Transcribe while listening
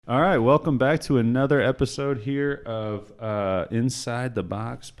All right, welcome back to another episode here of Inside the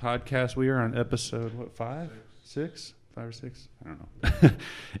Box podcast. We are on episode, what, 5 or 6? I don't know.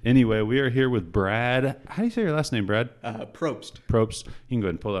 Anyway, we are here with Brad. How do you say your last name, Brad? Probst. Probst. You can go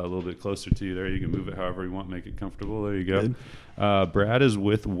ahead and pull that a little bit closer to you there. You can move it however you want, make it comfortable. There you go. Brad is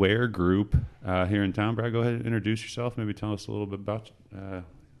with Ware Group here in town. Brad, go ahead and introduce yourself. Maybe tell us a little bit about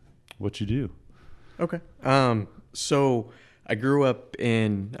what you do. Okay. So I grew up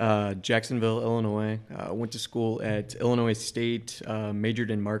in Jacksonville, Illinois. Went to school at Illinois State, majored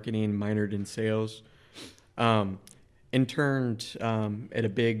in marketing, minored in sales. Interned at a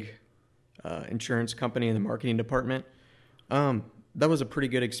big insurance company in the marketing department. That was a pretty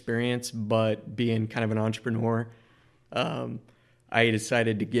good experience, but being kind of an entrepreneur, I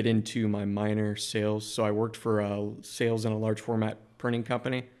decided to get into my minor sales. So I worked for sales in a large format printing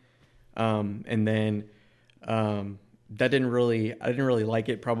company. And then I didn't really like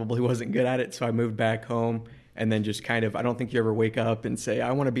it, probably wasn't good at it. So I moved back home and then just kind of, I don't think you ever wake up and say,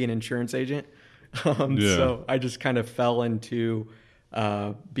 I want to be an insurance agent. So I just kind of fell into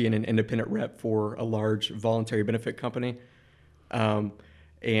being an independent rep for a large voluntary benefit company.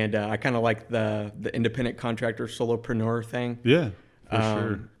 And I kind of like the independent contractor solopreneur thing. Yeah, for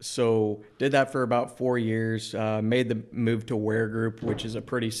sure. So did that for about 4 years, made the move to Ware Group, which is a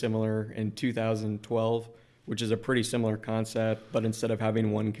pretty similar in 2012, which is a pretty similar concept, but instead of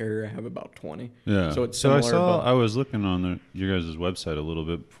having one carrier, I have about 20. Yeah. So it's similar. I was looking on your guys' website a little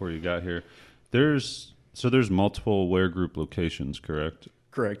bit before you got here. There's multiple Ware Group locations, correct?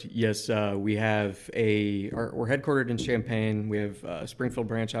 Correct. Yes, we have we're headquartered in Champaign. We have a Springfield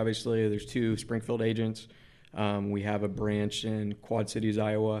branch, obviously. There's 2 Springfield agents. We have a branch in Quad Cities,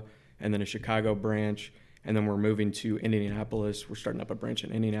 Iowa, and then a Chicago branch. And then we're moving to Indianapolis. We're starting up a branch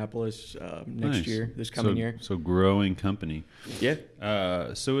in Indianapolis next year, this coming year. So growing company. Yeah.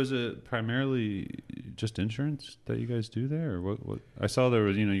 So is it primarily just insurance that you guys do there? Or what? I saw there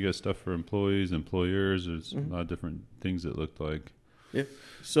was, you got stuff for employees, employers. There's a lot of different things it looked like. Yeah.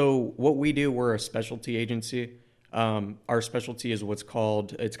 So what we do, we're a specialty agency. Our specialty is what's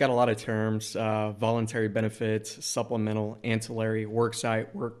called, it's got a lot of terms, voluntary benefits, supplemental, ancillary,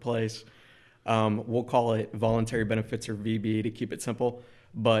 worksite, workplace. We'll call it voluntary benefits or VB to keep it simple.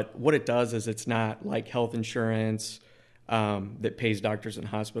 But what it does is it's not like health insurance that pays doctors and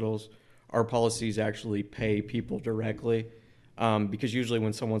hospitals. Our policies actually pay people directly because usually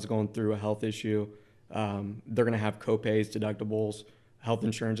when someone's going through a health issue, they're going to have copays, deductibles. Health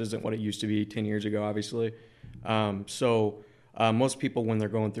insurance isn't what it used to be 10 years ago, obviously. So most people, when they're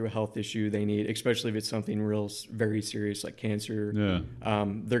going through a health issue, they need, especially if it's something very serious like cancer,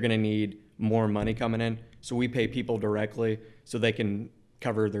 they're going to need more money coming in. So we pay people directly so they can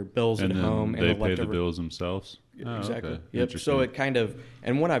cover their bills at home. And they pay the bills themselves? Exactly. Okay. Yep. So it kind of,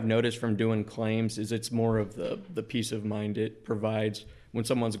 and what I've noticed from doing claims is it's more of the peace of mind it provides when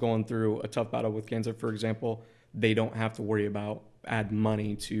someone's going through a tough battle with cancer, for example. They don't have to worry about add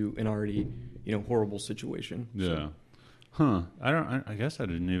money to an already, horrible situation. Yeah. So. I guess I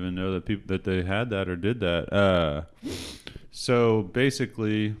didn't even know that they had that or did that. So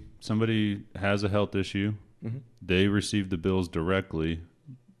basically, somebody has a health issue. Mm-hmm. They receive the bills directly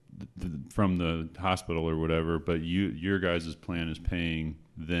from the hospital or whatever, but your guys' plan is paying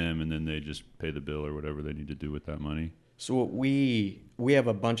them, and then they just pay the bill or whatever they need to do with that money. So we have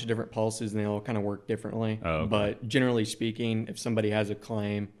a bunch of different policies, and they all kind of work differently. Oh, okay. But generally speaking, if somebody has a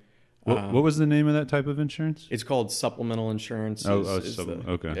claim, what was the name of that type of insurance? It's called supplemental insurance.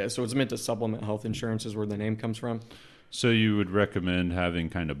 Okay. Yeah, so it's meant to supplement health insurance, is where the name comes from. So you would recommend having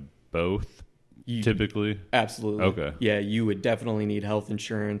kind of both, typically? Absolutely. Okay. Yeah, you would definitely need health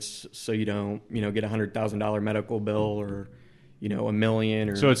insurance so you don't, get a $100,000 medical bill or, $1 million.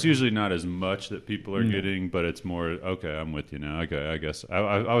 Or so it's usually not as much that people are getting, but it's more, okay, I'm with you now. Okay, I guess.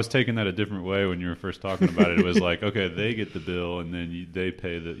 I was taking that a different way when you were first talking about it. It was like, okay, they get the bill and then they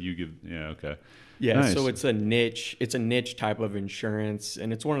pay you give, okay. Yeah, nice. So it's a niche type of insurance,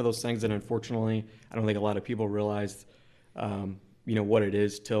 and it's one of those things that unfortunately I don't think a lot of people realize what it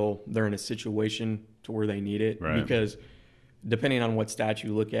is till they're in a situation to where they need it. Right. Because depending on what stat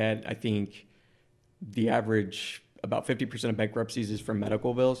you look at, I think the average, about 50% of bankruptcies is from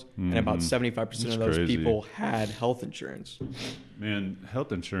medical bills, and about 75% of those people had health insurance. Man,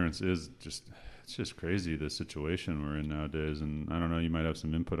 health insurance is it's just crazy, the situation we're in nowadays. And I don't know, you might have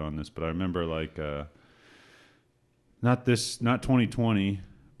some input on this, but I remember not 2020,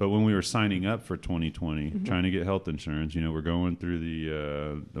 but when we were signing up for 2020, trying to get health insurance, we're going through the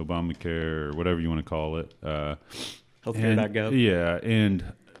Obamacare or whatever you want to call it. Healthcare.gov. Yeah, and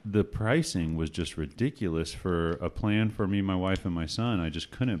the pricing was just ridiculous for a plan for me, my wife, and my son. I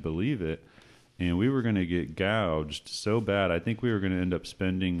just couldn't believe it. And we were going to get gouged so bad. I think we were going to end up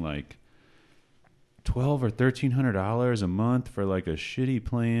spending like $1,200 or $1,300 a month for like a shitty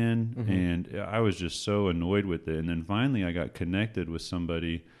plan. And I was just so annoyed with it. And then finally I got connected with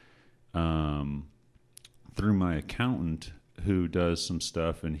somebody through my accountant who does some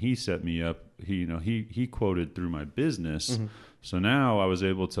stuff, and he set me up. He quoted through my business. So now I was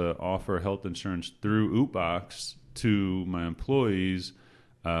able to offer health insurance through Ootbox to my employees,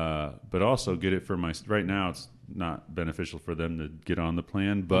 but also get it for right now it's not beneficial for them to get on the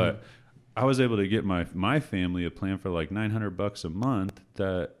plan, but I was able to get my family a plan for like $900 a month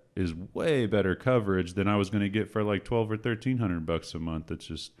that is way better coverage than I was going to get for like $1,200 or $1,300 a month. It's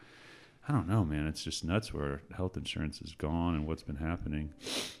just, I don't know, man. It's just nuts where health insurance has gone and what's been happening.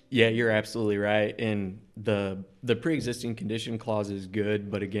 Yeah, you're absolutely right. And the pre-existing condition clause is good,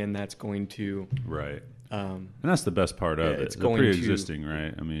 but again, that's going to right. And that's the best part of it. It's the going pre-existing,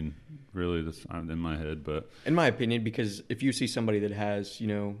 right? I mean, really, that's in my head, but in my opinion, because if you see somebody that has,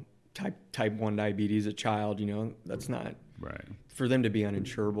 type 1 diabetes, a child, that's not right for them to be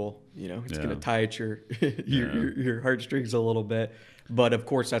uninsurable. It's going to tie at your your heartstrings a little bit. But of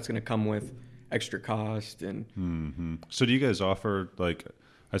course, that's going to come with extra cost. And So do you guys offer, like,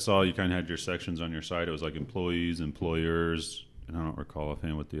 I saw you kind of had your sections on your site. It was like employees, employers, and I don't recall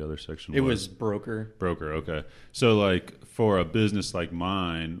offhand what the other section was. It was broker. Broker, okay. So like for a business like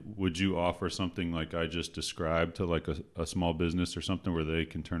mine, would you offer something like I just described to like a small business or something where they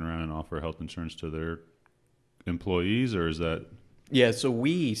can turn around and offer health insurance to their employees, or is that... Yeah, so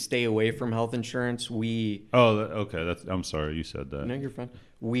we stay away from health insurance. Okay. I'm sorry, you said that. No, you're fine.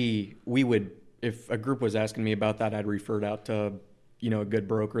 We would, if a group was asking me about that, I'd refer it out to, a good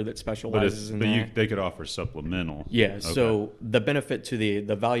broker that specializes in that. They could offer supplemental. Yeah. Okay. So the benefit to the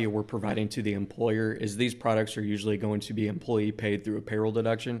value we're providing to the employer is these products are usually going to be employee paid through a payroll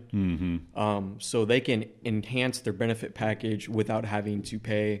deduction. So they can enhance their benefit package without having to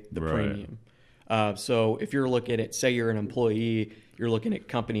pay the premium. So if you're looking at, say you're an employee, you're looking at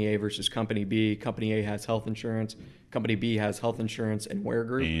Company A versus Company B. Company A has health insurance. Company B has health insurance and Wear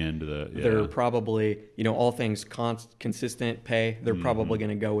Group. And they're probably, all things consistent pay. They're probably going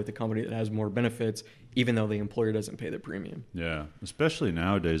to go with the company that has more benefits, even though the employer doesn't pay the premium. Yeah, especially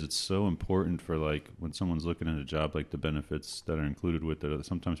nowadays, it's so important for like when someone's looking at a job, like the benefits that are included with it.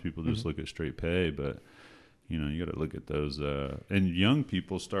 Sometimes people just look at straight pay, but you got to look at those. And young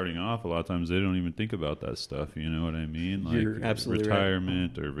people starting off, a lot of times they don't even think about that stuff. You know what I mean? Like You're absolutely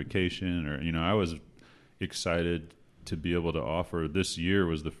retirement or vacation, or I was excited to be able to offer. This year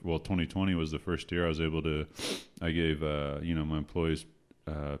was 2020 was the first year I gave my employees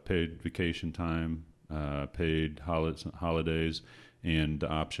paid vacation time, paid holidays, and the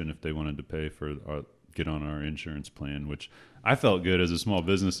option if they wanted to pay for get on our insurance plan, which I felt good as a small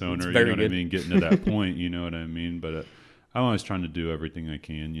business owner. You know what I mean? Getting to that point, you know what I mean? But I'm always trying to do everything I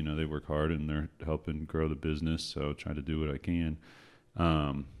can. They work hard and they're helping grow the business, so try to do what I can.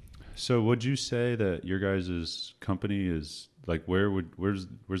 So would you say that your guys' company is like, where's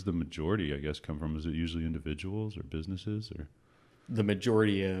the majority, I guess, come from? Is it usually individuals or businesses, or the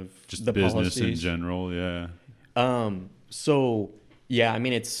majority of just the business policies? in general? Yeah. So yeah, I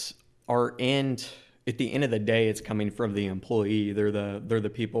mean, it's our end. At the end of the day, it's coming from the employee. They're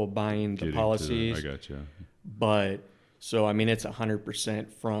the people buying the policies. I gotcha. But so I mean, it's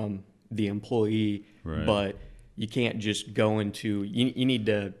 100% from the employee. Right. But you can't just go into. You need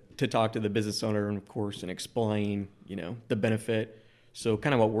to talk to the business owner, and of course, and explain the benefit. So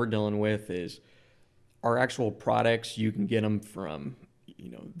kind of what we're dealing with is our actual products. You can get them from.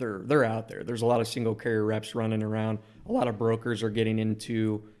 They're out there. There's a lot of single carrier reps running around. A lot of brokers are getting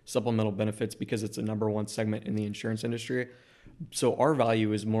into supplemental benefits because it's a number one segment in the insurance industry. So our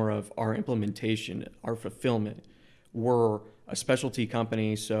value is more of our implementation, our fulfillment. We're a specialty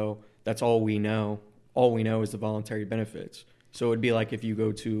company, so that's all we know. All we know is the voluntary benefits. So it'd be like if you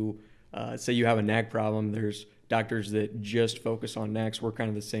go to, say you have a neck problem, there's doctors that just focus on necks. We're kind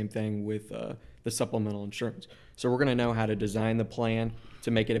of the same thing with the supplemental insurance. So we're going to know how to design the plan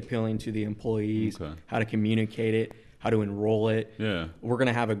to make it appealing to the employees, how to communicate it, how to enroll it. Yeah. We're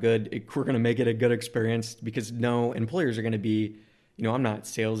going to make it a good experience because employers are going to be, I'm not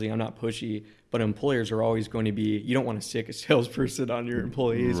salesy, I'm not pushy, but employers are always going to be, you don't want to sick a salesperson on your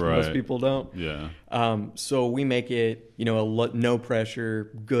employees. Right. Most people don't. Yeah. So we make it, a no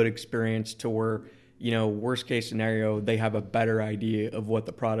pressure, good experience to where, worst case scenario, they have a better idea of what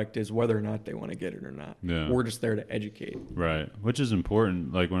the product is, whether or not they want to get it or not. Yeah. We're just there to educate. Right. Which is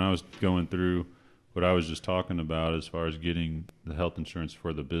important. Like when I was going through what I was just talking about as far as getting the health insurance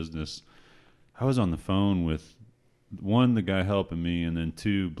for the business. I was on the phone with one, the guy helping me, and then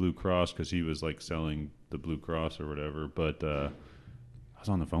two, Blue Cross, because he was like selling the Blue Cross or whatever. But I was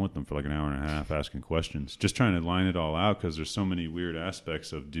on the phone with them for like an hour and a half asking questions, just trying to line it all out because there's so many weird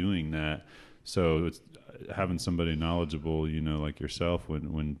aspects of doing that. So it's having somebody knowledgeable, like yourself,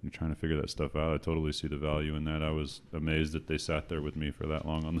 when you're trying to figure that stuff out. I totally see the value in that. I was amazed that they sat there with me for that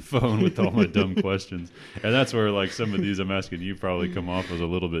long on the phone with all my dumb questions. And that's where like some of these I'm asking you probably come off as a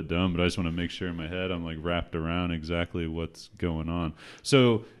little bit dumb, but I just want to make sure in my head I'm like wrapped around exactly what's going on.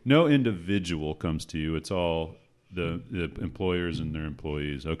 So no individual comes to you. It's all the employers and their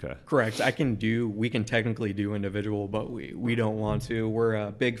employees. Okay. Correct. We can technically do individual, but we don't want to. We're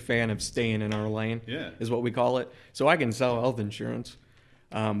a big fan of staying in our lane, is what we call it. So I can sell health insurance,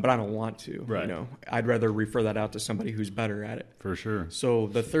 but I don't want to. Right. I'd rather refer that out to somebody who's better at it. For sure. So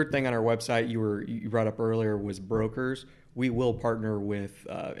the third thing on our website you brought up earlier was brokers. We will partner with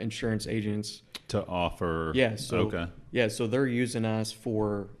insurance agents to offer. Yeah. So, okay. Yeah. So they're using us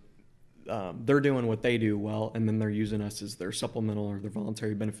for. They're doing what they do well, and then they're using us as their supplemental or their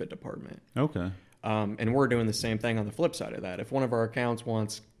voluntary benefit department. Okay. And we're doing the same thing on the flip side of that. If one of our accounts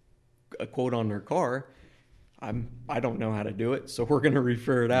wants a quote on their car, I don't know how to do it, so we're going to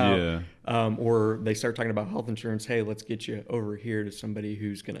refer it out. Yeah. Or they start talking about health insurance. Hey, let's get you over here to somebody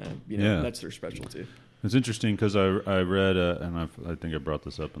who's going to, that's their specialty. It's interesting because I read, and I think I brought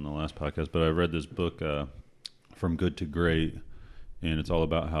this up in the last podcast, but I read this book, From Good to Great, and it's all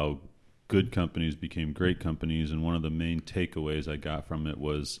about how good companies became great companies, and one of the main takeaways I got from it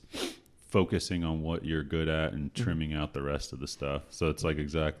was focusing on what you're good at and trimming out the rest of the stuff. So it's like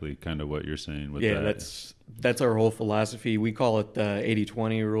exactly kind of what you're saying with that. That's our whole philosophy. We call it the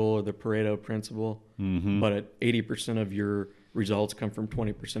 80-20 rule or the Pareto principle. Mm-hmm. But at 80% of your results come from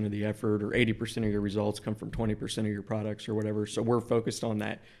 20% of the effort, or 80% of your results come from 20% of your products or whatever. So we're focused on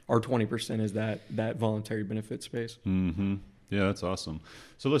that. Our 20% is that voluntary benefit space. Mm-hmm. Yeah, that's awesome.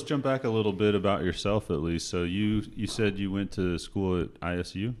 So let's jump back a little bit about yourself, at least. So you said you went to school at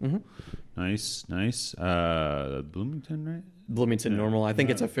ISU. Mm-hmm. Nice. Bloomington, right? Bloomington Normal. I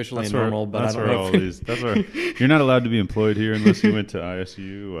think it's officially Normal, but I don't know. That's where you're not allowed to be employed here unless you went to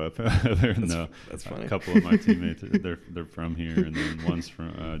ISU. That's funny. A couple of my teammates, they're from here, and then one's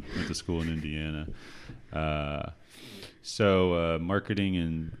from went to school in Indiana. So marketing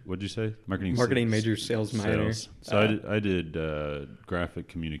and what did you say? Marketing major, sales minor. So I did graphic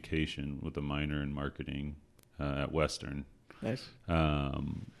communication with a minor in marketing at Western. Nice. How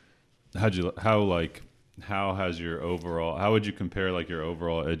would you compare like your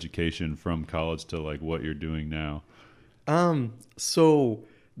overall education from college to like what you're doing now? So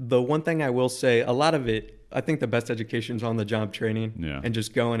the one thing I will say, a lot of it, I think the best education is on the job training, and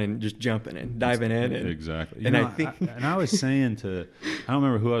just going and just jumping in, diving in. And, exactly. And I think, and I was saying I don't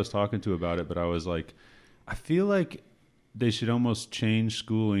remember who I was talking to about it, but I was like, I feel like they should almost change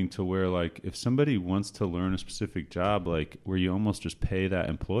schooling to where like if somebody wants to learn a specific job, like where you almost just pay that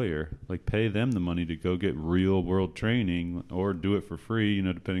employer, like pay them the money to go get real world training or do it for free,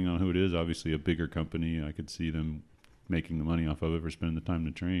 depending on who it is. Obviously a bigger company, I could see them making the money off of it for spending the time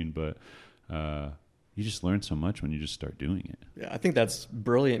to train, but, you just learn so much when you just start doing it. Yeah, I think that's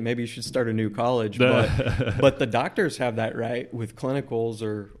brilliant. Maybe you should start a new college, but the doctors have that right with clinicals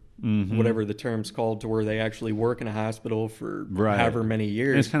or whatever the term's called, to where they actually work in a hospital for however many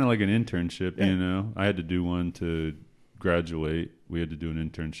years. And it's kind of like an internship, I had to do one to graduate. We had to do an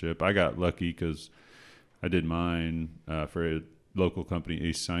internship. I got lucky because I did mine for a local company,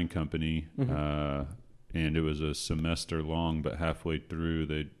 Ace Sign Company, and it was a semester long, but halfway through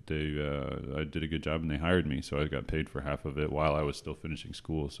I did a good job and they hired me, so I got paid for half of it while I was still finishing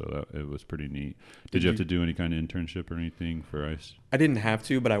school, so it was pretty neat. Did you have to do any kind of internship or anything for ICE? I didn't have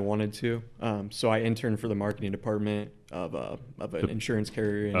to, but I wanted to. So I interned for the marketing department of an insurance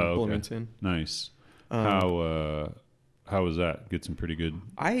carrier in Bloomington. Nice. How was that? Get some pretty good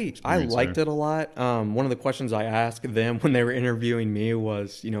I liked it a lot. One of the questions I asked them when they were interviewing me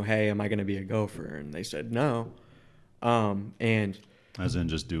was, hey, am I going to be a gopher? And they said no. And as in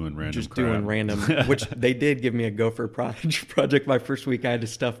just doing random doing random, which they did give me a gopher project my first week. I had to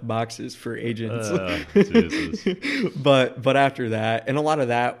stuff boxes for agents. But after that, and a lot of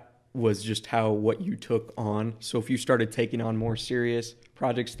that was just what you took on. So if you started taking on more serious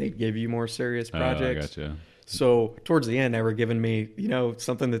projects, they'd give you more serious projects. I gotcha. So towards the end, they were giving me,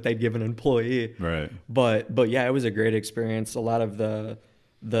 something that they'd give an employee. Right. But yeah, it was a great experience. A lot of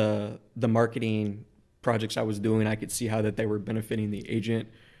the marketing projects I was doing, I could see how that they were benefiting the agent.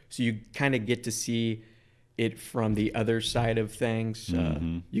 So you kind of get to see it from the other side of things.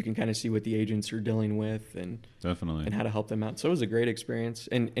 You can kind of see what the agents are dealing with and how to help them out. So it was a great experience.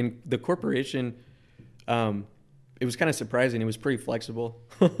 And the corporation, it was kind of surprising. It was pretty flexible.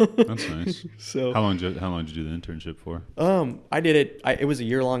 That's nice. So how long did you do the internship for? I did it. It was a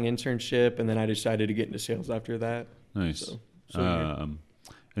year-long internship, and then I decided to get into sales after that. Nice. And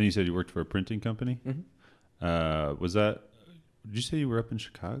you said you worked for a printing company. Was that? Did you say you were up in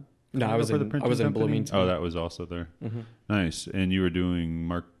Chicago? No, I was in Bloomington. Oh, that was also there. Nice. And you were doing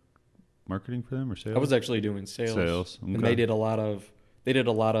marketing for them or sales? I was actually doing sales. Okay. And they did a lot of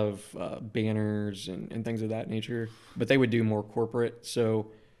banners and things of that nature, but they would do more corporate.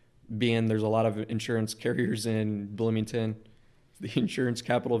 So there's a lot of insurance carriers in Bloomington, the insurance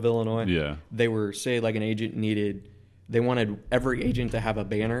capital of Illinois. Yeah. They were, say like an agent they wanted every agent to have a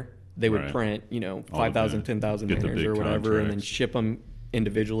banner. They would print, 5,000, 10,000 banners or whatever, contracts. and then ship them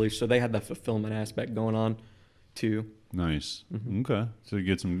individually. So they had the fulfillment aspect going on too. Nice. Okay. So you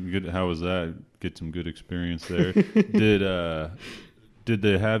get some good, how was that? Get some good experience there. Did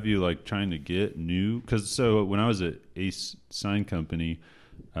they have you like trying to get new? So when I was at Ace Sign Company,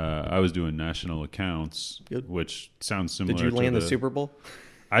 I was doing national accounts, which sounds similar. Did you land the Super Bowl?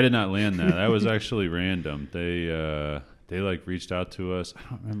 I did not land that. That was actually random. They like reached out to us. I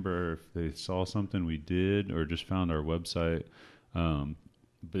don't remember if they saw something we did or just found our website.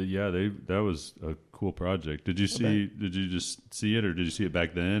 But yeah, that was a cool project. Did you just see it, or did you see it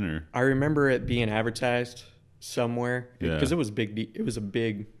back then? Or I remember it being advertised somewhere because it was big. It was a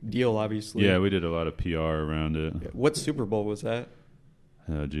big deal, obviously. Yeah, we did a lot of PR around it. What Super Bowl was that?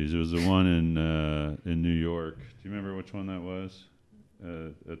 Oh, geez, it was the one in New York. Do you remember which one that was?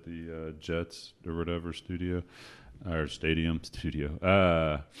 At the Jets or whatever studio or stadium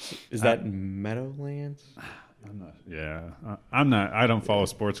studio. Is that Meadowlands? I'm not. Yeah, I'm not. I don't follow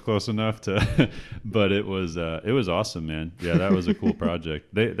sports close enough to, but it was awesome, man. Yeah, that was a cool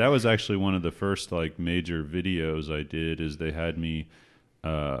project. That was actually one of the first like major videos I did. Is they had me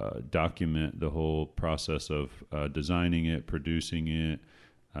document the whole process of designing it, producing it,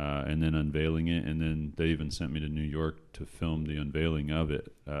 and then unveiling it. And then they even sent me to New York to film the unveiling of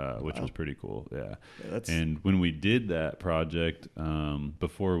it, which was pretty cool. Yeah. And when we did that project,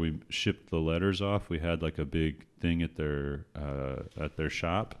 before we shipped the letters off, we had like a big thing at their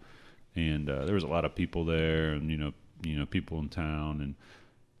shop, and there was a lot of people there, and you know people in town, and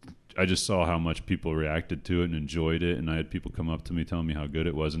I just saw how much people reacted to it and enjoyed it, and I had people come up to me telling me how good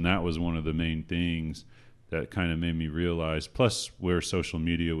it was, and that was one of the main things that kind of made me realize, plus where social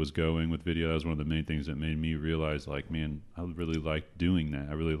media was going with video, that was one of the main things that made me realize, like, man, I really like doing that.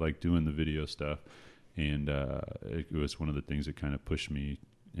 I really like doing the video stuff. And it was one of the things that kind of pushed me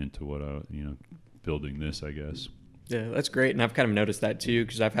into what building this, I guess. Yeah, that's great. And I've kind of noticed that too,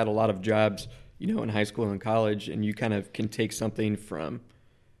 because I've had a lot of jobs, in high school and college, and you kind of can take something from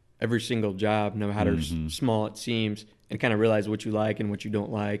every single job, no matter how small it seems, and kind of realize what you like and what you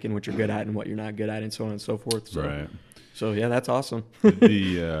don't like and what you're good at and what you're not good at and so on and so forth. So yeah, that's awesome.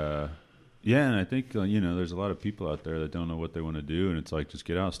 Yeah, and I think, there's a lot of people out there that don't know what they want to do, and it's like, just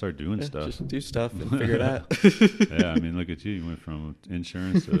get out and start doing stuff. Just do stuff and figure it out. Yeah, I mean, look at you. You went from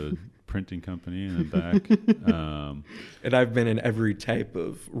insurance to printing company and then back. And I've been in every type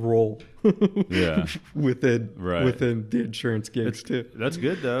of role within the insurance gigs too. That's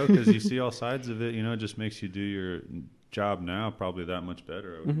good, though, because you see all sides of it. It just makes you do your job now probably that much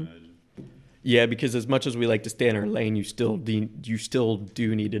better, I would imagine. Yeah, because as much as we like to stay in our lane, you still do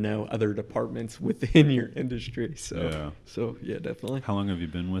need to know other departments within your industry. So yeah, definitely. How long have you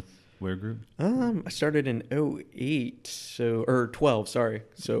been with Ware Group? I started in 2008, or 12. Sorry,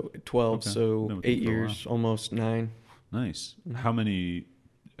 so 12. Okay. So 8 years, almost 9. Nice. How many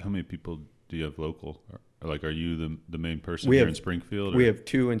people do you have local? Like, are you the main person in Springfield? We have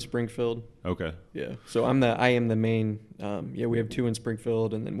 2 in Springfield. Okay. Yeah. So I am the main. We have 2 in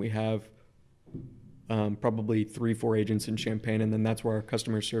Springfield, and then we have probably 3-4 agents in Champaign, and then that's where our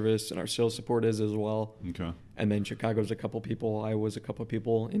customer service and our sales support is as well. Okay. And then Chicago's a couple people, Iowa's a couple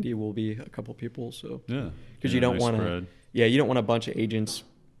people, Indy will be a couple people. So because you don't want a bunch of agents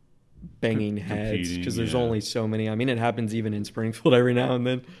banging heads, because there's only so many. I mean, it happens even in Springfield every now and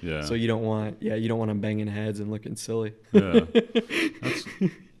then. Yeah. So you don't want them banging heads and looking silly. Yeah.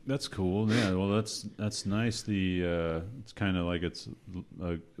 That's cool. Yeah, well, that's nice. It's kind of like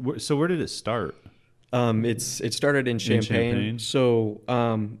so where did it start? It started in Champaign. So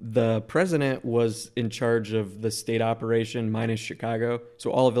the president was in charge of the state operation minus Chicago.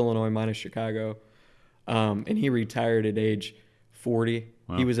 So all of Illinois minus Chicago, and he retired at age 40.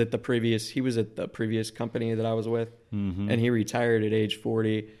 Wow. He was at the previous company that I was with, and he retired at age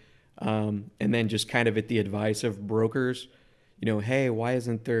 40. And then just kind of at the advice of brokers, hey, why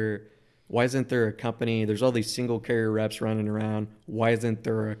isn't there a company? There's all these single carrier reps running around. Why isn't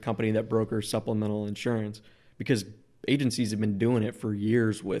there a company that brokers supplemental insurance? Because agencies have been doing it for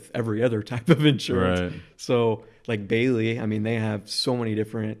years with every other type of insurance. Right. So like Bailey, I mean, they have so many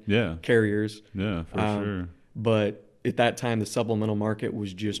different carriers. Yeah, for sure. But at that time, the supplemental market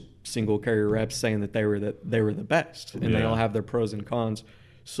was just single carrier reps saying that they were the best, and they all have their pros and cons.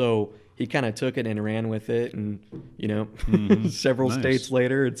 So he kind of took it and ran with it, and several states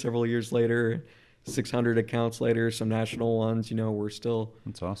later and several years later, 600 accounts later, some national ones, we're still.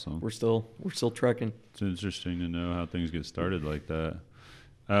 That's awesome. We're still trucking. It's interesting to know how things get started like that.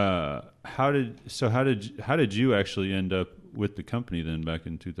 How did you actually end up with the company then back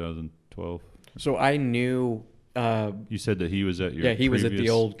in 2012? So I knew. You said that he was at your. Yeah, he was at the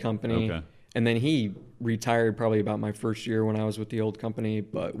old company. Okay. And then he retired probably about my first year when I was with the old company.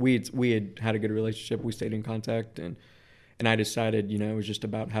 But we had a good relationship. We stayed in contact, and I decided, it was just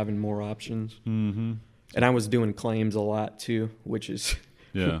about having more options. Mm-hmm. And I was doing claims a lot too, which is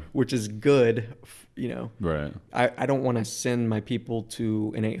which is good. Right. I don't want to send my people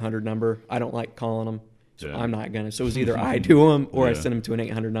to an 800 number. I don't like calling them, so I'm not gonna. So it was either I do them or I send them to an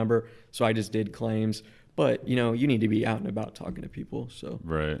 800 number. So I just did claims. But, you need to be out and about talking to people. So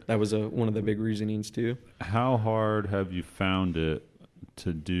that was one of the big reasonings, too. How hard have you found it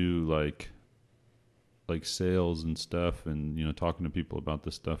to do, like sales and stuff and, talking to people about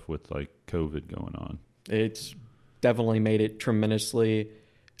this stuff with, like, COVID going on? It's definitely made it tremendously.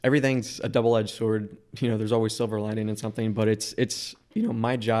 Everything's a double-edged sword. There's always silver lining in something. But it's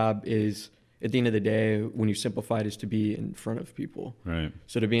my job is, at the end of the day, when you simplify it, is to be in front of people. Right.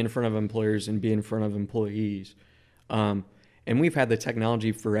 So to be in front of employers and be in front of employees. And we've had the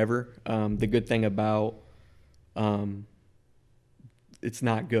technology forever. The good thing about, it's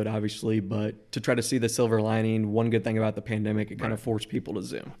not good, obviously, but to try to see the silver lining, one good thing about the pandemic, it kind of forced people to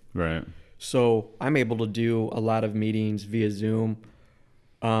Zoom. Right. So I'm able to do a lot of meetings via Zoom.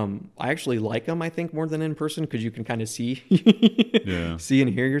 I actually like them, I think, more than in person because you can kind of see and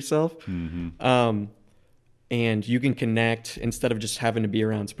hear yourself. Mm-hmm. And you can connect instead of just having to be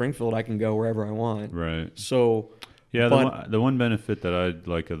around Springfield. I can go wherever I want. Right. So, the one benefit that I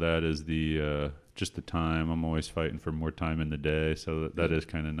like of that is the just the time. I'm always fighting for more time in the day, so that is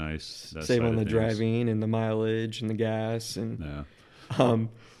kind of nice. Save on the driving and the mileage and the gas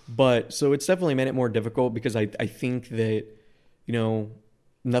but so it's definitely made it more difficult because I think that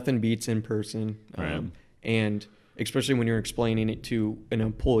nothing beats in person. Right. And especially when you're explaining it to an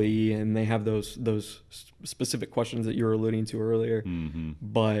employee and they have those specific questions that you were alluding to earlier. Mm-hmm.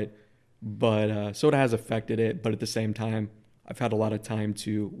 But so it has affected it. But at the same time, I've had a lot of time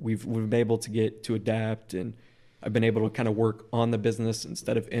we've been able to adapt, and I've been able to kind of work on the business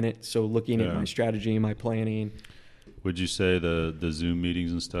instead of in it. So looking at my strategy, my planning. Would you say the Zoom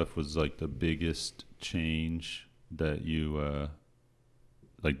meetings and stuff was like the biggest change that you,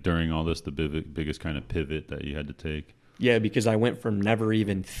 like during all this, the biggest kind of pivot that you had to take? Yeah, because I went from never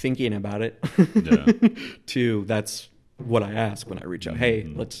even thinking about it to that's what I ask when I reach out.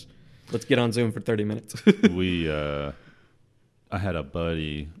 Hey, let's get on Zoom for 30 minutes. I had a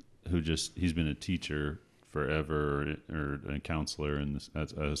buddy who he's been a teacher forever or a counselor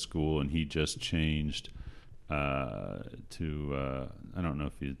at a school, and he just changed to I don't know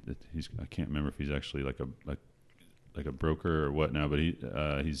if he's I can't remember if he's actually like a broker or what now, but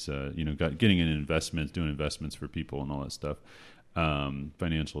he's getting in investments, doing investments for people and all that stuff,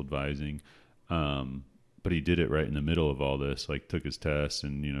 financial advising. But he did it right in the middle of all this, like took his tests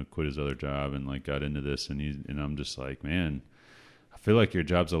and quit his other job and like got into this, and I'm just like, man, I feel like your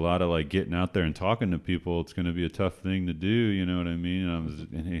job's a lot of like getting out there and talking to people. It's going to be a tough thing to do, you know what I mean?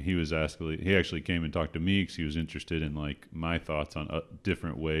 And he actually came and talked to me because he was interested in like my thoughts on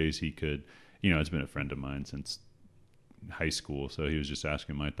different ways he could, it's been a friend of mine since high school, so he was just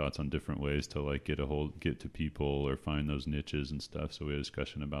asking my thoughts on different ways to like get to people or find those niches and stuff. So we had a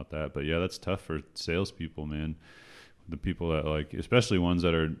discussion about that. But yeah, that's tough for salespeople, man. The people that like, especially ones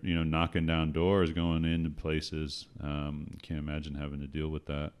that are knocking down doors, going into places. Can't imagine having to deal with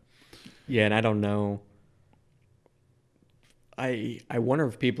that. Yeah, and I don't know. I wonder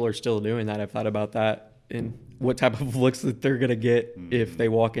if people are still doing that. I've thought about that. And what type of looks that they're gonna get if they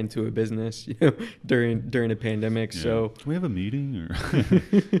walk into a business, during a pandemic. Yeah. So can we have a meeting or?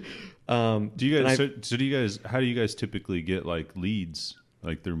 Do you guys? How do you guys typically get like leads,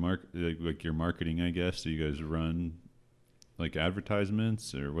 like through like your marketing? I guess do you guys run like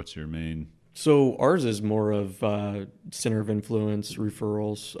advertisements, or what's your main? So ours is more of center of influence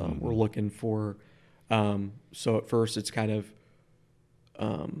referrals. We're looking for. So at first it's kind of.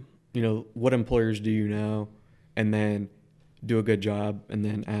 what employers do you know, and then do a good job, and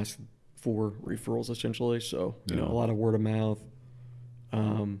then ask for referrals essentially. So, Yeah. a lot of word of mouth.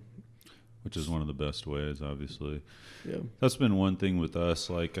 Which is one of the best ways, obviously. Yeah. That's been one thing with us.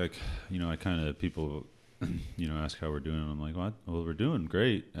 Like, I kind of, people, ask how we're doing. I'm like, well, we're doing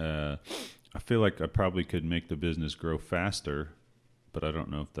great. I feel like I probably could make the business grow faster, but I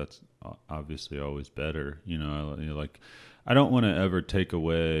don't know if that's obviously always better. I don't want to ever take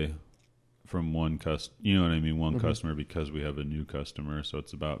away from one customer because we have a new customer. So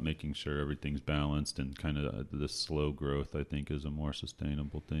it's about making sure everything's balanced, and kind of the slow growth, I think, is a more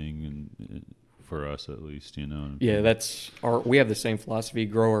sustainable thing, and for us at least, Yeah, we have the same philosophy: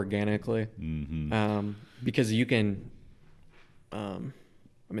 grow organically. Mm-hmm. Because you can,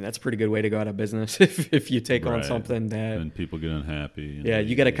 that's a pretty good way to go out of business if you take on something that, and people get unhappy. Yeah,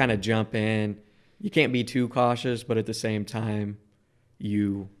 you got to kind of jump in. You can't be too cautious, but at the same time,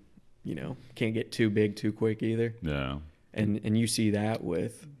 you can't get too big too quick either. Yeah. And you see that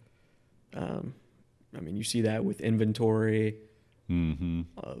with, inventory. Mm-hmm.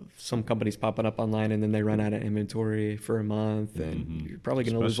 Some companies popping up online and then they run out of inventory for a month, and you're probably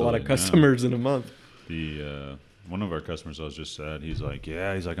going to lose a lot of customers in a month. One of our customers, I was just sad. He's like,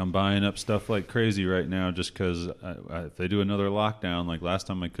 I'm buying up stuff like crazy right now just because if they do another lockdown, like last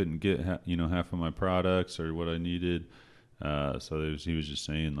time I couldn't get half of my products or what I needed. So he was just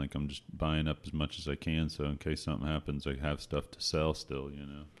saying, like, I'm just buying up as much as I can, so in case something happens, I have stuff to sell still.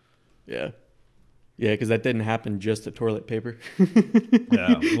 Yeah. Yeah, because that didn't happen just to toilet paper.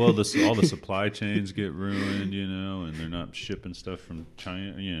 Yeah, well, all the supply chains get ruined, and they're not shipping stuff from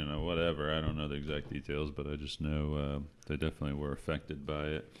China, whatever. I don't know the exact details, but I just know they definitely were affected by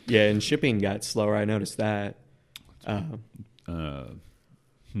it. Yeah, and shipping got slower. I noticed that.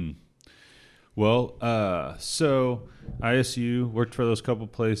 Well, so ISU worked for those couple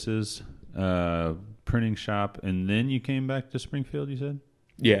places, printing shop, and then you came back to Springfield, you said?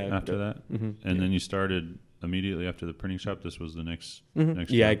 Yeah. After that? Mm-hmm. And then you started immediately after the printing shop? This was the next Yeah,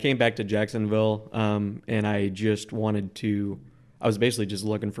 job? I came back to Jacksonville, and I just wanted to... I was basically just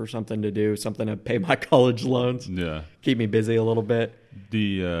looking for something to do, something to pay my college loans. Yeah. Keep me busy a little bit. Did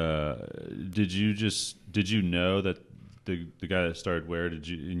you know that the guy that started Where, and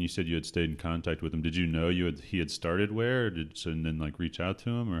you said you had stayed in contact with him, did you know he had started Where, and then like reach out to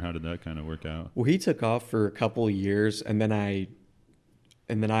him, or how did that kind of work out? Well, he took off for a couple of years, and then I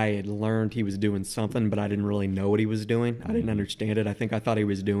had learned he was doing something, but I didn't really know what he was doing. I didn't understand it. I think I thought he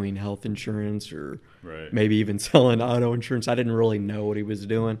was doing health insurance or maybe even selling auto insurance. I didn't really know what he was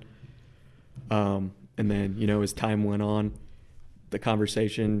doing. And then, as time went on, the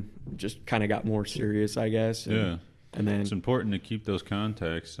conversation just kind of got more serious, I guess. And then it's important to keep those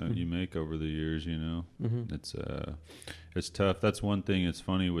contacts that you make over the years, Mm-hmm. It's tough. That's one thing. It's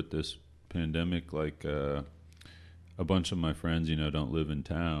funny with this pandemic, like, a bunch of my friends, don't live in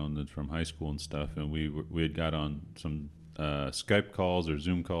town. That's from high school and stuff, and we had got on some Skype calls or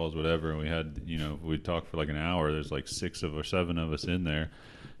Zoom calls, whatever. And we had, we talked for like an hour. There's like 6 or 7 of us in there.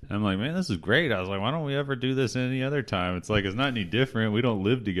 And I'm like, man, this is great. I was like, why don't we ever do this any other time? It's like, it's not any different. We don't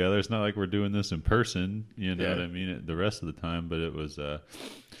live together. It's not like we're doing this in person. You know what I mean? The rest of the time, but it was. I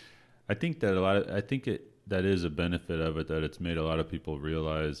think that that is a benefit of it, that it's made a lot of people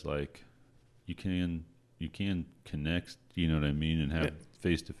realize, like, you can connect, what I mean, and have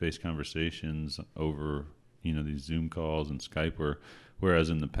face-to-face conversations over, these Zoom calls and Skype,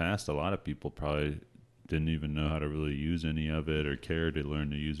 whereas in the past, a lot of people probably didn't even know how to really use any of it or care to learn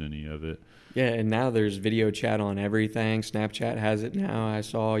to use any of it. Yeah, and now there's video chat on everything. Snapchat has it now. I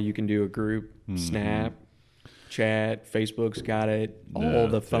saw you can do a group, Snap, chat, Facebook's got it. All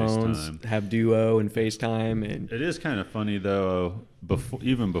the phones FaceTime have Duo and FaceTime. And it is kind of funny, though,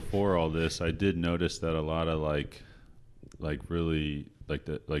 even before all this, I did notice that a lot of really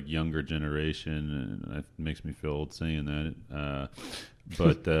the younger generation, and it makes me feel old saying that,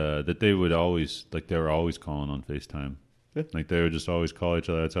 but that they would always, they were always calling on FaceTime. Like, they would just always call each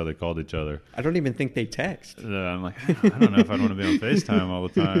other. That's how they called each other. I don't even think they text. I'm like, I don't know if I'd want to be on FaceTime all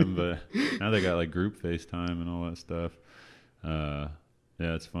the time, but now they got like group FaceTime and all that stuff. Yeah,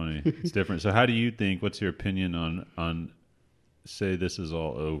 it's funny. It's different. So how do you think, what's your opinion on say this is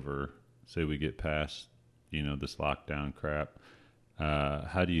all over, say we get past, this lockdown crap,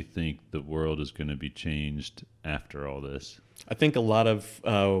 how do you think the world is going to be changed after all this? I think a lot of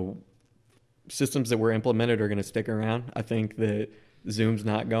systems that were implemented are going to stick around. I think that Zoom's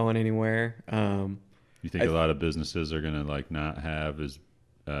not going anywhere. You think a lot of businesses are going to not have as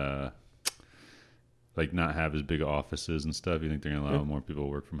like not have as big offices and stuff? You think they're going to allow more people to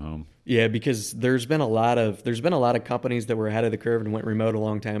work from home? Yeah, because there's been a lot of companies that were ahead of the curve and went remote a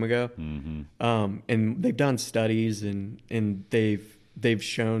long time ago, and they've done studies and they've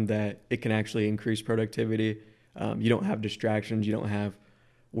shown that it can actually increase productivity. You don't have distractions. You don't have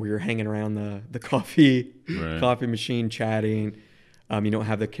where you're hanging around the coffee machine chatting. You don't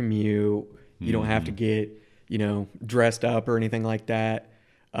have the commute. You don't have to get dressed up or anything like that.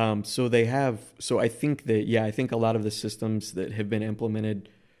 So I think I think a lot of the systems that have been implemented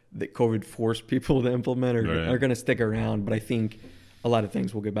that COVID forced people to implement are going to stick around, but I think a lot of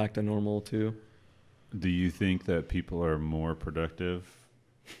things will get back to normal too. Do you think that people are more productive,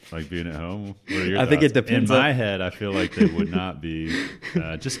 like being at home? I think it depends. In my head, I feel like they would not be,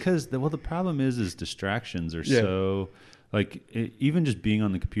 just because. The problem is distractions are so, like even just being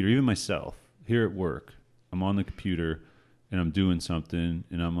on the computer. Even myself here at work, I'm on the computer and I'm doing something,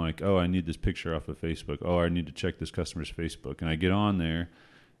 and I'm like, oh, I need this picture off of Facebook. Oh, I need to check this customer's Facebook, and I get on there,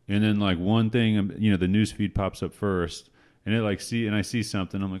 and then like one thing, the news feed pops up first. And I see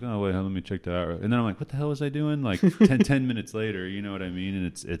something. I'm like, oh wait, let me check that out. And then I'm like, what the hell was I doing? Like 10 minutes later, you know what I mean? And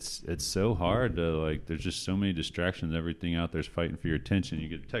it's so hard to like. There's just so many distractions. Everything out there's fighting for your attention. You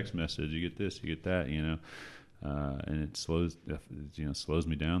get a text message, you get this, you get that. And it slows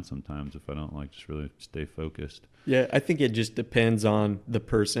me down sometimes if I don't like just really stay focused. Yeah, I think it just depends on the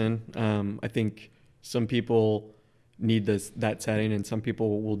person. I think some people need that setting, and some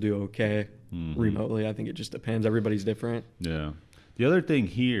people will do okay remotely. I think it just depends. Everybody's different. Yeah. The other thing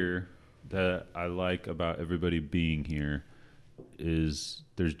here that I like about everybody being here is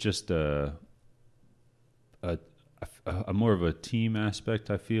there's just a more of a team aspect.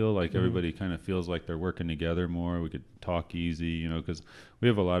 I feel like everybody kind of feels like they're working together more. We could talk easy, because we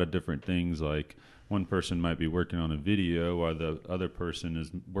have a lot of different things. Like one person might be working on a video while the other person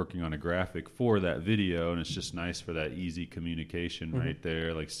is working on a graphic for that video, and it's just nice for that easy communication right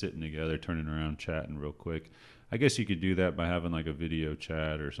there, like sitting together, turning around, chatting real quick. I guess you could do that by having like a video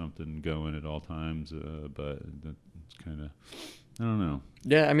chat or something going at all times, but it's kind of, I don't know.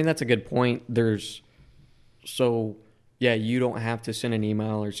 Yeah, I mean, that's a good point. You don't have to send an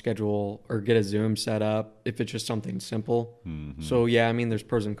email or schedule or get a Zoom set up if it's just something simple. So yeah, I mean, there's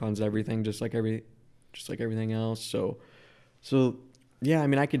pros and cons to everything, just like everything else. So yeah, I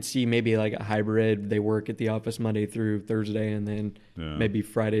mean, I could see maybe like a hybrid. They work at the office Monday through Thursday, and then maybe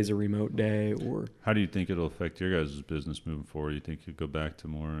Friday's a remote day. Or how do you think it'll affect your guys' business moving forward? You think you'll go back to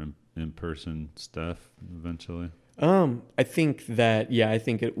more in-person stuff eventually? I think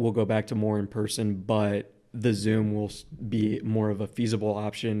it will go back to more in person, but the Zoom will be more of a feasible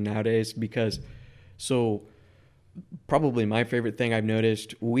option nowadays because, probably my favorite thing I've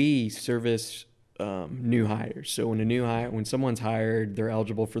noticed, we service new hires. So when someone's hired, they're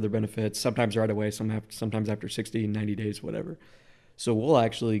eligible for their benefits, sometimes right away, sometimes after 60, 90 days, whatever. So we'll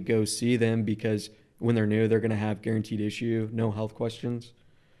actually go see them because when they're new, they're going to have guaranteed issue, no health questions.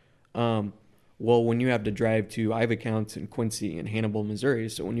 Well, when you have to drive to, I have accounts in Quincy and Hannibal, Missouri.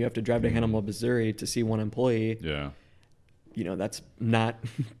 So when you have to drive to Hannibal, Missouri to see one employee, that's not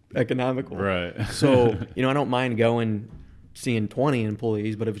economical. Right. So, I don't mind seeing 20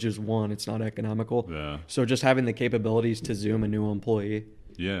 employees, but if it's just one, it's not economical. Yeah. So just having the capabilities to Zoom a new employee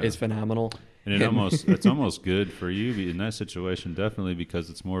is phenomenal. And it's almost good for you in that situation, definitely, because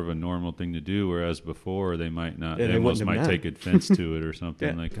it's more of a normal thing to do. Whereas before, they might not. They almost might take offense to it or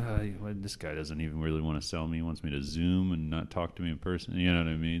something. Like, this guy doesn't even really want to sell me. He wants me to Zoom and not talk to me in person. You know what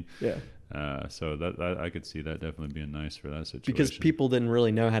I mean? Yeah. So that I could see that definitely being nice for that situation. Because people didn't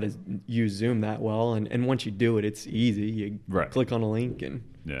really know how to use Zoom that well, and once you do it, it's easy. You click on a link and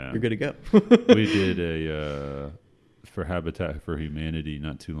you're good to go. We did for Habitat for Humanity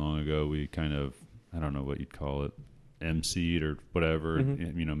not too long ago. We kind of, I don't know what you'd call it, emceed or whatever,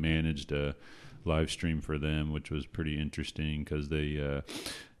 managed a live stream for them, which was pretty interesting because they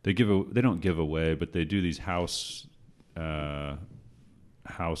don't give away, but they do these house turning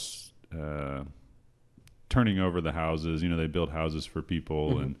over the houses. They build houses for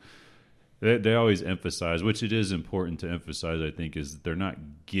people, and they always emphasize, which it is important to emphasize, I think, is they're not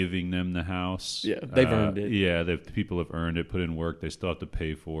giving them the house. Yeah, they've earned it. Yeah, people have earned it, put in work. They still have to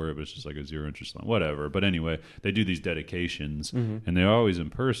pay for it, but it's just like a zero interest loan, whatever. But anyway, they do these dedications, and they're always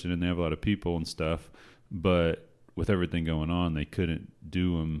in person, and they have a lot of people and stuff. But with everything going on, they couldn't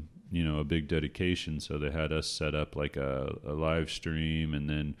do them, a big dedication. So they had us set up like a live stream, and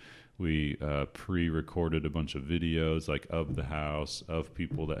then we pre-recorded a bunch of videos like of the house, of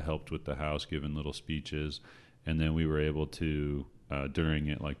people that helped with the house, giving little speeches, and then we were able to during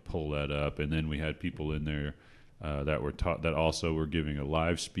it like pull that up, and then we had people in there that were taught that also were giving a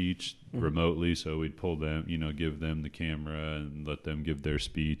live speech remotely. So we'd pull them, give them the camera and let them give their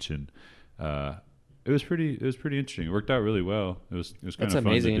speech, and it was pretty interesting. It worked out really well. It was kind of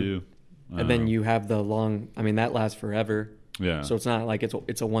fun to do. And then you have the long. I mean, that lasts forever. Yeah. So it's not like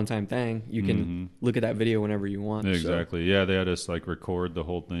it's a one-time thing. You can look at that video whenever you want. Exactly. So. Yeah, they had us like record the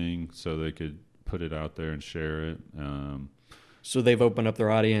whole thing so they could put it out there and share it. So they've opened up their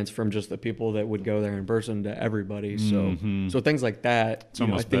audience from just the people that would go there in person to everybody. So so things like that, it's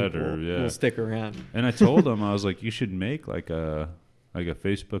almost better. Will stick around. And I told them, I was like, you should make like a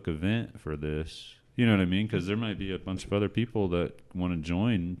Facebook event for this. You know what I mean? Because there might be a bunch of other people that want to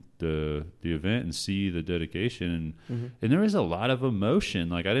join the event and see the dedication, and there was a lot of emotion.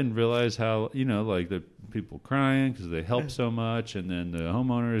 Like I didn't realize how like the people crying because they help so much, and then the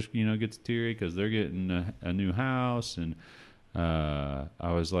homeowners gets teary because they're getting a new house, and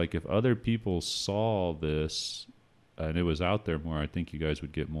I was like, if other people saw this and it was out there more, I think you guys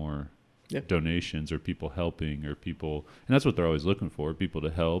would get more. Yep. Donations or people helping or people, and that's what they're always looking for, people to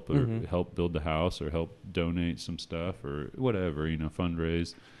help or help build the house or help donate some stuff or whatever,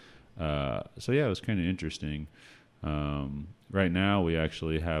 fundraise. So yeah, it was kind of interesting. Right now we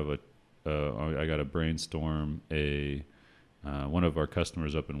actually have I got to brainstorm one of our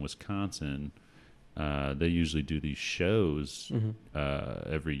customers up in Wisconsin. They usually do these shows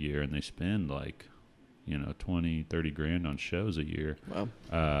every year, and they spend like 20-30 grand on shows a year.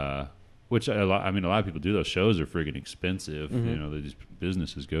 Wow. Which a lot of people do. Those shows are friggin' expensive, that these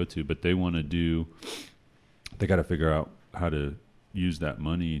businesses go to, but they want to they got to figure out how to use that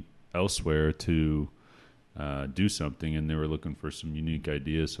money elsewhere to do something, and they were looking for some unique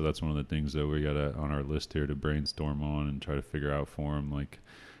ideas. So that's one of the things that we got on our list here to brainstorm on and try to figure out for them. Like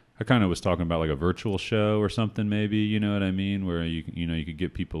I kind of was talking about like a virtual show or something, maybe, you know what I mean, where you could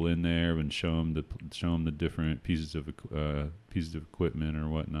get people in there and show them the different pieces of equipment or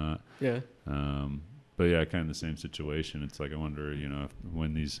whatnot. Yeah. But yeah, kind of the same situation. It's like I wonder,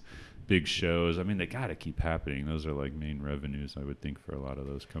 when these big shows, I mean, they got to keep happening. Those are like main revenues, I would think, for a lot of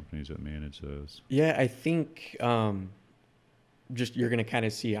those companies that manage those. Yeah, I think just you're going to kind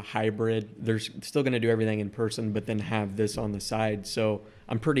of see a hybrid. They're still going to do everything in person, but then have this on the side. So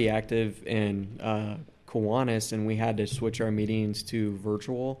I'm pretty active in Kiwanis, and we had to switch our meetings to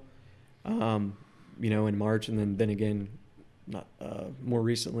virtual, in March, and then again, not more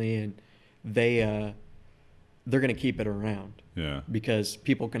recently, and they're going to keep it around. Yeah. Because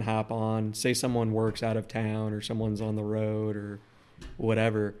people can hop on. Say someone works out of town or someone's on the road or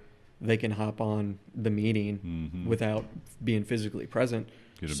whatever, they can hop on the meeting without being physically present.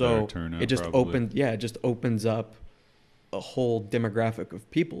 Get a better turnout, it just probably. opens up a whole demographic of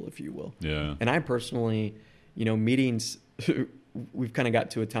people, if you will. Yeah. And I personally, meetings, we've kind of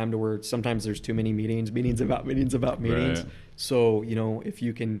got to a time to where sometimes there's too many meetings about meetings. Right. So, if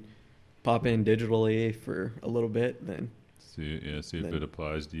you can pop in digitally for a little bit, then see if it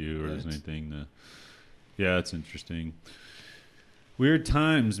applies to you or there's anything it's interesting. Weird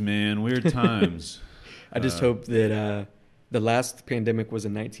times, man. Weird times. I just hope that the last pandemic was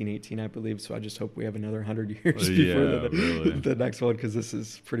in 1918, I believe. So I just hope we have another 100 years before the next one, because this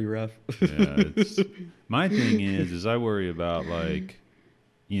is pretty rough. My thing is I worry about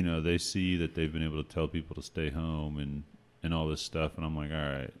they see that they've been able to tell people to stay home and all this stuff, and I'm like, all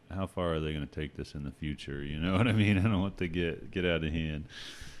right, how far are they going to take this in the future? You know what I mean? I don't want to get out of hand.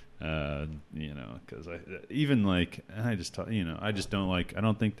 Because I just don't like. I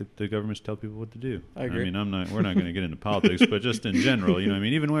don't think that the government should tell people what to do. I agree. I mean, we're not going to get into politics, but just in general,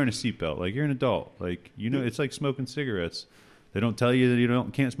 even wearing a seatbelt. Like, you're an adult. Like, it's like smoking cigarettes. They don't tell you that you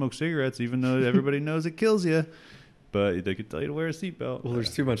can't smoke cigarettes, even though everybody knows it kills you. But they could tell you to wear a seatbelt. Well,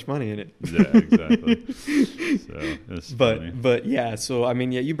 there's too much money in it. Yeah, exactly. So it's funny. But yeah. So I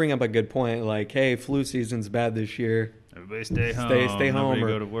mean, yeah, you bring up a good point. Like, hey, flu season's bad this year. Everybody stay home. Stay home, or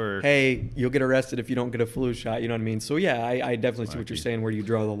go to work. Hey, you'll get arrested if you don't get a flu shot. You know what I mean? So yeah, I definitely see what you're saying. Where you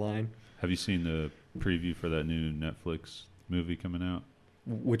draw the line. Have you seen the preview for that new Netflix movie coming out?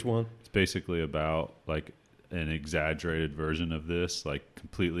 Which one? It's basically about like an exaggerated version of this, like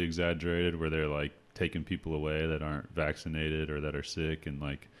completely exaggerated, where they're like taking people away that aren't vaccinated or that are sick and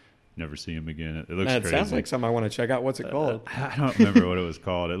like never see them again. It looks crazy. It sounds like something I want to check out. What's it called? I don't remember what it was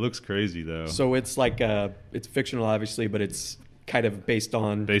called. It looks crazy though. So it's like it's fictional, obviously, but it's kind of based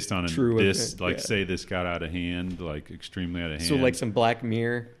on true this event. Like say this got out of hand, like extremely out of hand. So like some Black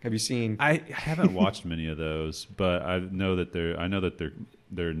Mirror. Have you seen? I haven't watched many of those, but I know that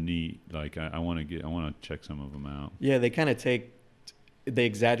they're neat. Like I want to check some of them out. Yeah, they kind of take they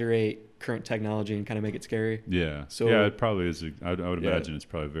exaggerate current technology and kind of make it scary. Yeah. So yeah, it probably is. I would Yeah. imagine it's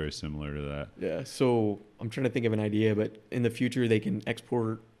probably very similar to that. Yeah. So I'm trying to think of an idea, but in the future they can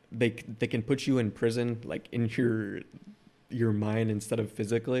export. They can put you in prison, like in your mind instead of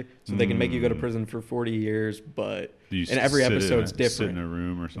physically. So they can make you go to prison for 40 years, but You and every sit episode's Sit different. in a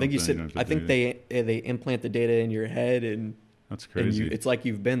room or I something. think you don't said. have to I think do- they implant the data in your head, and That's and crazy. it's like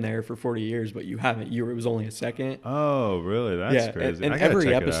you've been there for 40 years, but you haven't. It was only a second. Oh, really? That's Yeah, crazy. and I gotta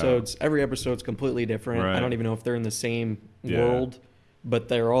check it out. every episode's completely different. Right. I don't even know if they're in the same Yeah. world, but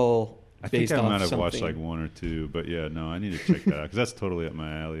they're all I think based I off might have something. watched like one or two, but yeah, no, I need to check that out because that's totally up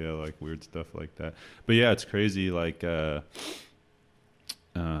my alley. I like weird stuff like that. But yeah, it's crazy. Like,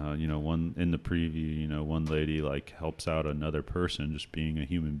 one in the preview, one lady like helps out another person just being a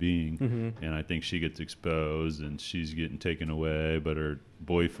human being, and I think she gets exposed and she's getting taken away, but her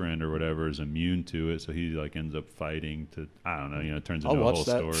boyfriend or whatever is immune to it, so he like ends up fighting to it turns into I'll a watch whole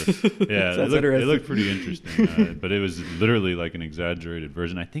that. story. Yeah, Sounds it interesting. looked pretty interesting, but it was literally like an exaggerated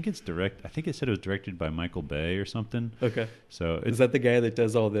version. I think it said it was directed by Michael Bay or something. Okay. So Is it's that the guy that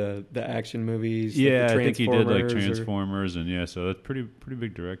does all the action movies? like yeah, the I think he did like Transformers or- Transformers, and yeah, so that's pretty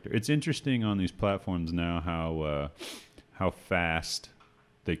big director. It's interesting on these platforms now how fast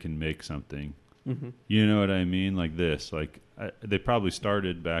they can make something. Mm-hmm. You know what I mean? Like this, they probably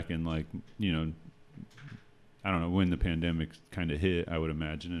started back in I don't know when the pandemic kind of hit. I would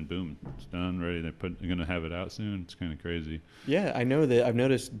imagine, and boom, it's done, ready. They're going to have it out soon. It's kind of crazy. Yeah, I know that. I've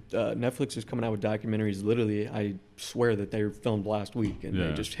noticed Netflix is coming out with documentaries. Literally, I swear that they were filmed last week, and Yeah.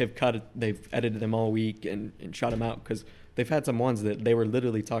 they just have cut it. They've edited them all week and shot them out because they've had some ones that they were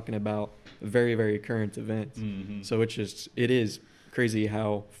literally talking about very, very current events. Mm-hmm. So it is crazy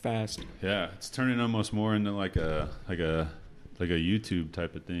how fast. Yeah, it's turning almost more into like a YouTube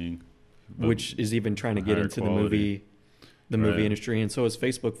type of thing, but Which is even trying to get higher into quality. the movie Right. industry, and so is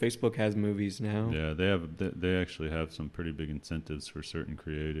Facebook. Facebook has movies now. Yeah, they actually have some pretty big incentives for certain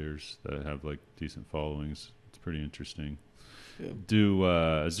creators that have like decent followings. It's pretty interesting.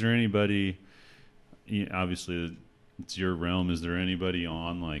 Yeah. Is there anybody? Obviously, it's your realm. Is there anybody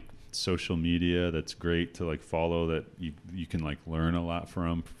on like social media that's great to like follow that you can like learn a lot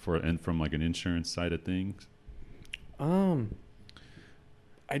from like an insurance side of things?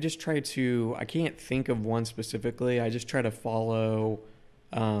 I just try to. I can't think of one specifically. I just try to follow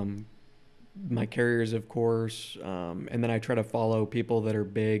my carriers, of course, and then I try to follow people that are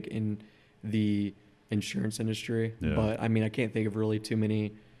big in the insurance industry. Yeah. But I mean, I can't think of really too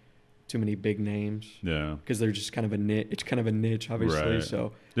many big names Yeah, because they're just kind of a niche. It's kind of a niche, obviously. Right.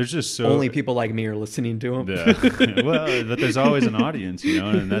 So there's just only people like me are listening to them. Yeah. Well, but there's always an audience,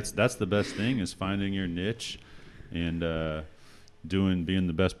 and that's the best thing is finding your niche and being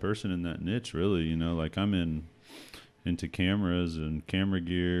the best person in that niche, really. Like I'm into cameras and camera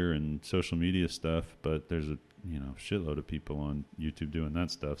gear and social media stuff, but there's a shitload of people on YouTube doing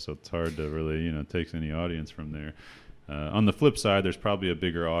that stuff, so it's hard to really take any audience from there. On the flip side, there's probably a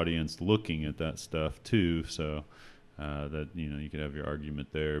bigger audience looking at that stuff too, so that you could have your argument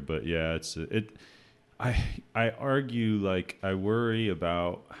there. But yeah, I argue, like, I worry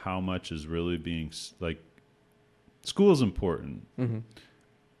about how much is really being like school is important. Mm-hmm.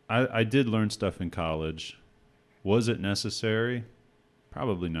 I did learn stuff in college. Was it necessary?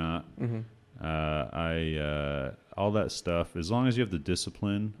 Probably not. Mm-hmm. All that stuff, as long as you have the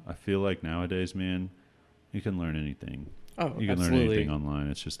discipline, I feel like nowadays, man, you can learn anything. Oh, You can learn absolutely. anything online.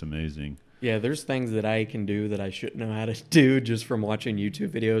 It's just amazing. Yeah, there's things that I can do that I shouldn't know how to do just from watching YouTube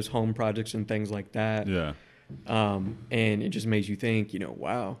videos, home projects, and things like that. Yeah. And it just makes you think,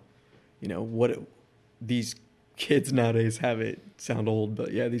 wow, what these kids nowadays have it. Sound old,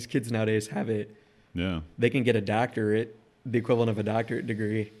 but yeah, these kids nowadays have it. Yeah. They can get a doctorate, the equivalent of a doctorate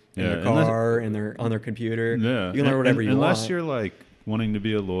degree, in Yeah, their car and on their computer. Yeah. You can learn whatever you unless want. you're like wanting to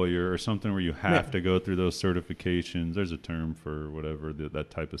be a lawyer or something where you have to go through those certifications. There's a term for whatever that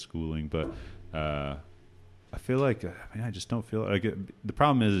type of schooling, but I feel like I just don't feel like it. The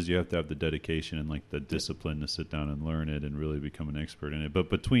problem is you have to have the dedication and like the discipline to sit down and learn it and really become an expert in it. But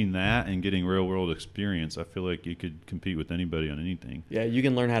between that and getting real world experience, I feel like you could compete with anybody on anything. Yeah, you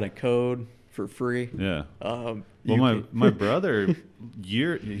can learn how to code for free. Yeah. You Well, can- my brother,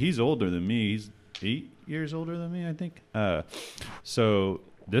 he's older than me. He's 8 years older than me, I think. So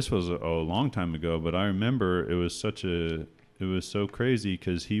this was a long time ago, but I remember it was so crazy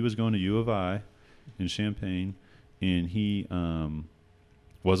because he was going to U of I in Champaign, and he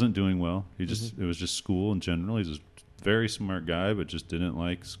wasn't doing well. He just it was just school in general. He's a very smart guy, but just didn't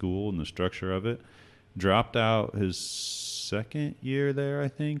like school and the structure of it. Dropped out his second year there, I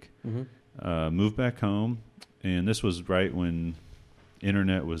think. Mhm. Moved back home, and this was right when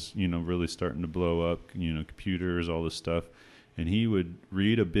internet was, really starting to blow up, computers, all this stuff. And he would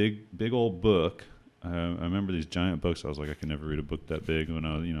read a big old book. I remember these giant books. I was like, I could never read a book that big when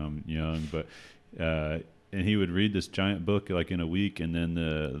I was, I'm young. But and he would read this giant book like in a week, and then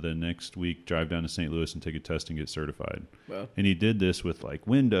the next week drive down to St. Louis and take a test and get certified. Wow. And he did this with like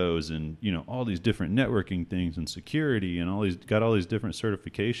Windows and all these different networking things and security and got all these different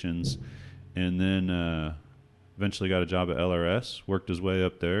certifications, and then eventually got a job at LRS. Worked his way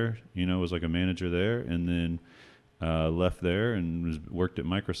up there. Was like a manager there, and then left there and worked at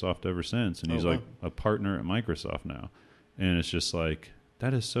Microsoft ever since. And he's like a partner at Microsoft now. And it's just like,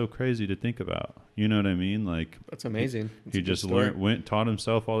 that is so crazy to think about. You know what I mean? Like, that's amazing. He just taught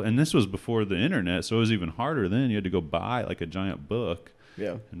himself all. And this was before the internet, so it was even harder then. You had to go buy like a giant book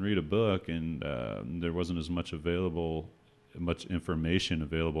and read a book. And there wasn't as much information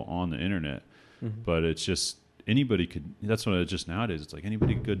available on the internet. Mm-hmm. But it's just, anybody could. That's what it's just nowadays. It's like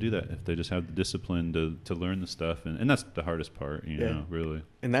anybody could go do that if they just have the discipline to learn the stuff, and that's the hardest part, really.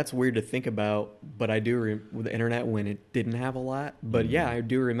 And that's weird to think about, but I do with the internet when it didn't have a lot. But I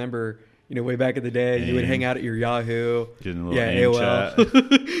do remember, way back in the day, you would hang out at your Yahoo, getting a little AOL.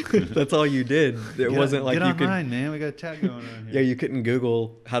 chat. That's all you did. It wasn't like get you online, could. Man, we got a chat going on here. Yeah, you couldn't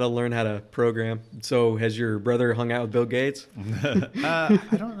Google how to learn how to program. So has your brother hung out with Bill Gates? I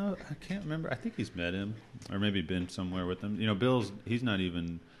don't know. I can't remember. I think he's met him or maybe been somewhere with him. He's not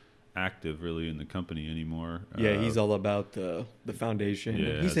even active really in the company anymore. Yeah, he's all about the foundation.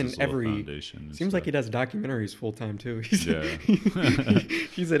 Yeah, he's in every. Seems like he does documentaries full time too.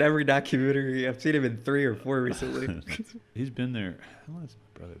 He's in every documentary. I've seen him in 3 or 4 recently. He's been there. How long has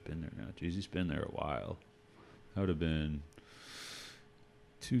my brother been there now? Jeez, he's been there a while. That would have been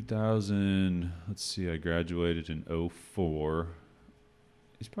 2000. Let's see. I graduated in 2004.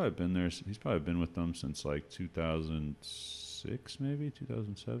 He's probably been there. He's probably been with them since like 2006, maybe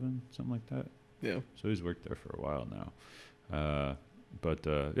 2007, something like that. Yeah. So he's worked there for a while now. But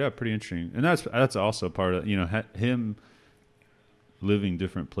pretty interesting. And that's also part of him living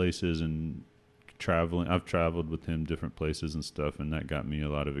different places and traveling. I've traveled with him different places and stuff, and that got me a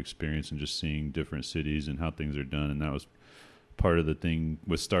lot of experience in just seeing different cities and how things are done. And that was part of the thing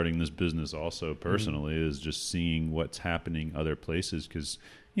with starting this business also personally, is just seeing what's happening other places, because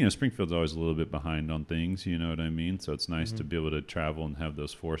Springfield's always a little bit behind on things, you know what I mean? So it's nice to be able to travel and have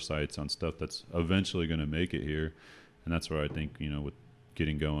those foresights on stuff that's eventually going to make it here. And that's where I think, with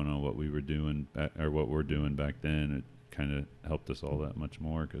getting going on what we were doing or what we're doing back then, it kind of helped us all that much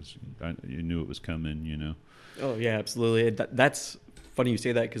more, because you knew it was coming, Oh yeah, absolutely. That's funny you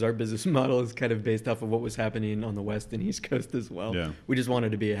say that, because our business model is kind of based off of what was happening on the West and East Coast as well. Yeah. We just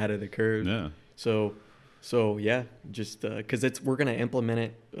wanted to be ahead of the curve. Yeah. So yeah, just because we're going to implement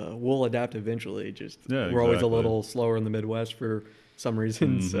it, we'll adapt eventually. We're always a little slower in the Midwest for some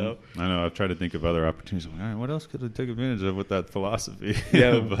reason. Mm-hmm. So I know I've tried to think of other opportunities. I'm like, all right, what else could I take advantage of with that philosophy?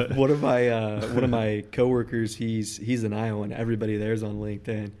 Yeah, but one of my coworkers, he's in Iowa, and everybody there's on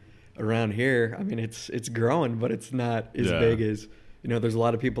LinkedIn. Around here, I mean, it's growing, but it's not as big as. There's a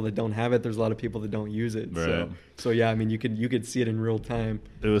lot of people that don't have it. There's a lot of people that don't use it. Right. So yeah, I mean, you could see it in real time.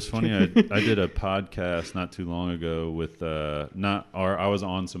 It was funny. I did a podcast not too long ago with I was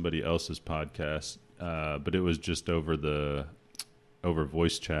on somebody else's podcast, but it was just over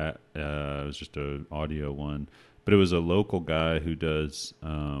voice chat. It was just an audio one, but it was a local guy who does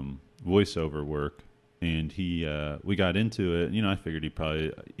voiceover work, and we got into it. I figured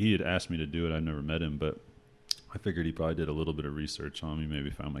he had asked me to do it. I've never met him, but I figured he probably did a little bit of research on me, maybe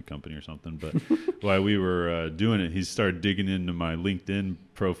found my company or something. But while we were doing it, he started digging into my LinkedIn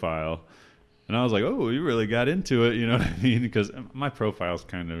profile. And I was like, oh, you really got into it. You know what I mean? Because my profile's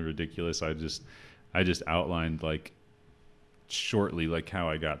kind of ridiculous. I just outlined like shortly like how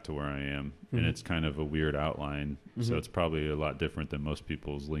I got to where I am. Mm-hmm. And it's kind of a weird outline. Mm-hmm. So it's probably a lot different than most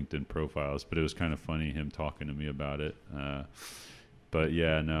people's LinkedIn profiles. But it was kind of funny him talking to me about it. But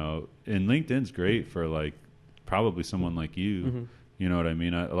yeah, no. And LinkedIn's great for like, probably someone like you, mm-hmm. You know what I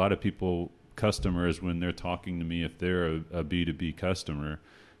mean? A lot of people, customers, when they're talking to me, if they're a B2B customer,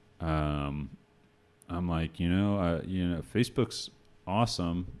 I'm like, Facebook's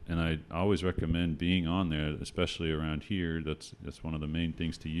awesome, and I always recommend being on there, especially around here. That's one of the main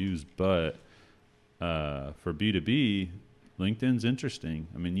things to use. But for B2B, LinkedIn's interesting.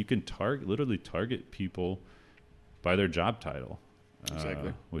 I mean, you can literally target people by their job title,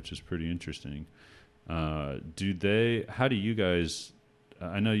 exactly, which is pretty interesting. How do you guys,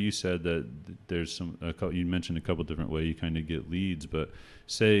 I know you said that there's you mentioned a couple different ways you kind of get leads, but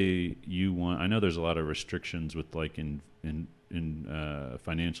say I know there's a lot of restrictions with like in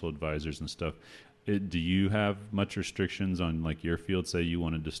financial advisors and stuff. do you have much restrictions on like your field? Say you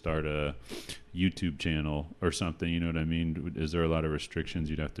wanted to start a YouTube channel or something, you know what I mean? Is there a lot of restrictions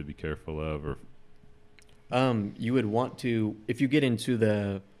you'd have to be careful of? Or You would want to, if you get into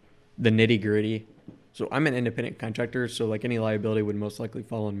the nitty gritty. So I'm an independent contractor, so like any liability would most likely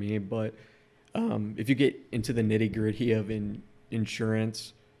fall on me. But if you get into the nitty gritty of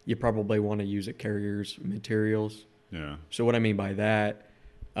insurance, you probably want to use a carrier's materials. yeah, So what I mean by that,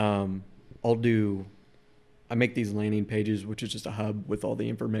 I make these landing pages, which is just a hub with all the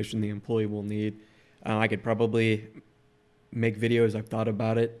information the employee will need. I could probably make videos. I've thought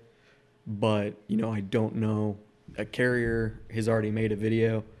about it, but I don't know. A carrier has already made a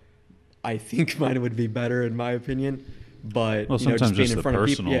video. I think mine would be better in my opinion, but well, sometimes just being just in the front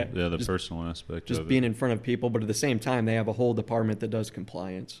personal, of people, the personal aspect, just of being it. in front of people. But at the same time, they have a whole department that does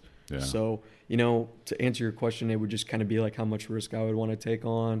compliance. Yeah. So to answer your question, it would just kind of be like how much risk I would want to take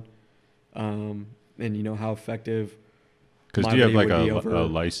on, and how effective. Because my do you have video like would be a over.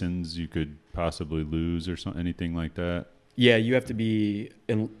 license you could possibly lose or something, anything like that? Yeah, you have to be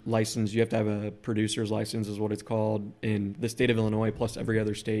licensed. You have to have a producer's license, is what it's called, in the state of Illinois, plus every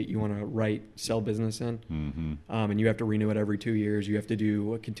other state you want to sell business in. Mm-hmm. And you have to renew it every 2 years. You have to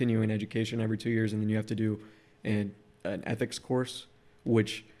do a continuing education every 2 years, and then you have to do an ethics course,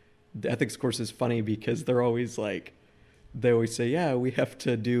 which the ethics course is funny because they always say, yeah, we have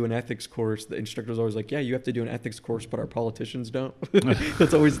to do an ethics course. The instructor's always like, yeah, you have to do an ethics course, but our politicians don't.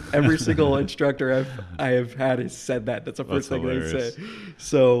 That's always every single instructor I have had has said that. That's the first thing hilarious. they say.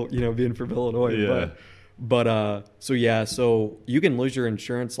 So, being from Illinois. Yeah. So you can lose your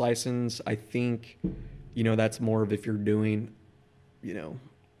insurance license. I think, that's more of if you're doing,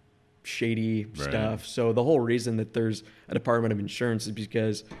 shady Right. stuff. So the whole reason that there's a Department of Insurance is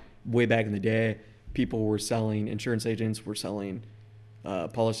because way back in the day, insurance agents were selling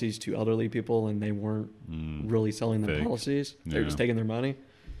policies to elderly people, and they weren't really selling them Fake. policies. They're just Yeah. taking their money.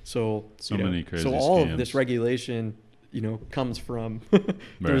 So many crazy So all scams. of this regulation, comes from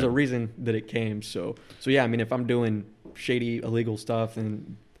there's Right. a reason that it came. So yeah, I mean, if I'm doing shady, illegal stuff,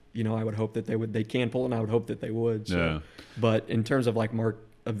 and I would hope that they can pull it, and I would hope that they would. So. Yeah. But in terms of like mark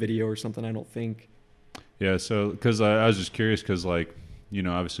a video or something, I don't think. Yeah, so because I was just curious because, like,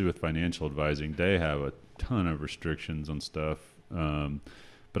 obviously with financial advising, they have a ton of restrictions on stuff.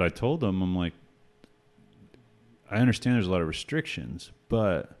 But I told them, I'm like, I understand there's a lot of restrictions,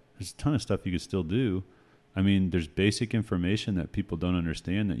 but there's a ton of stuff you could still do. I mean, there's basic information that people don't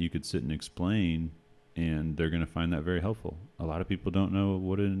understand that you could sit and explain, and they're going to find that very helpful. A lot of people don't know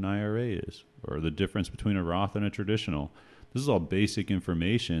what an IRA is or the difference between a Roth and a traditional. This is all basic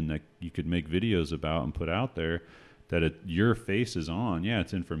information that you could make videos about and put out there that your face is on. Yeah,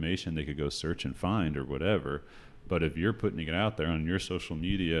 it's information they could go search and find or whatever. But if you're putting it out there on your social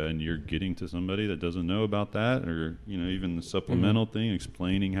media and you're getting to somebody that doesn't know about that, or even the supplemental thing,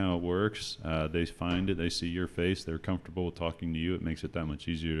 explaining how it works, they find it, they see your face, they're comfortable with talking to you. It makes it that much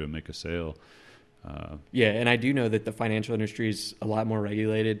easier to make a sale. Yeah, and I do know that the financial industry is a lot more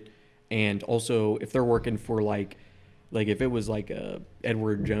regulated, and also if they're working for like if it was like a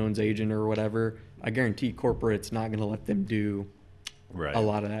Edward Jones agent or whatever, I guarantee corporate's not going to let them do Right. a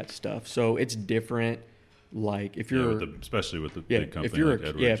lot of that stuff. So it's different. Like if you're especially with the big company if you're like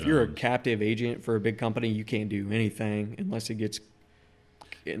Edward if you're a Jones. captive agent for a big company, you can't do anything unless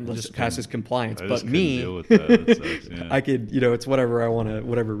it passes compliance. I But just couldn't me, deal with that. It sucks, yeah. I could, it's whatever I want to,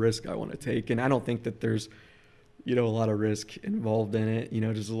 whatever risk I want to take. And I don't think that there's, a lot of risk involved in it,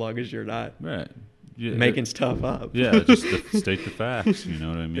 just as long as you're not Right. Yeah, making stuff up. Yeah, just state the facts. You know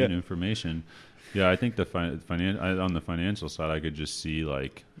what I mean? Yeah. Information. Yeah, I think on the financial side, I could just see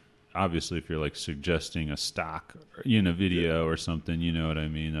like, obviously, if you're like suggesting a stock in a video or something, you know what I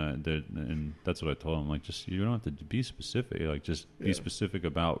mean? And that's what I told them. Like, just you don't have to be specific. Like, just be specific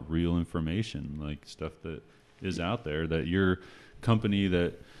about real information, like stuff that is out there that your company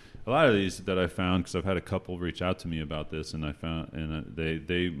that. A lot of these that I found, because I've had a couple reach out to me about this, and I found, and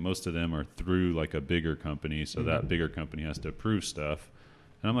they most of them are through like a bigger company, so that bigger company has to approve stuff.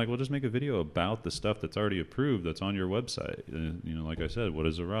 And I'm like, well, just make a video about the stuff that's already approved, that's on your website. Like I said, what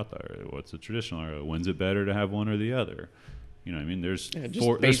is a Roth IRA? What's a traditional IRA? When's it better to have one or the other? You know what I mean? There's just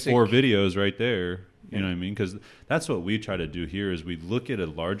four basic- videos right there. You know what I mean? Because that's what we try to do here is we look at a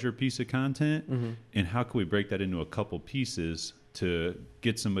larger piece of content and how can we break that into a couple pieces to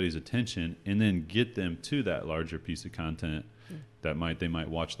get somebody's attention and then get them to that larger piece of content that they might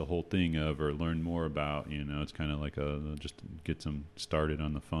watch the whole thing of or learn more about. It's kind of like just get them started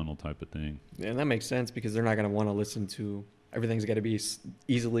on the funnel type of thing. And that makes sense because they're not going to want to listen to everything's got to be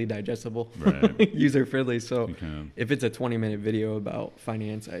easily digestible, Right. user friendly. So Okay. if it's a 20-minute video about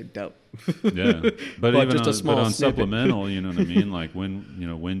finance, I doubt. Yeah, but even just a on, small but on snippet. supplemental, you know what I mean? Like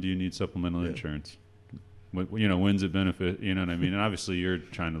when do you need supplemental Yeah. insurance? When's it benefit? You know what I mean? And obviously, you're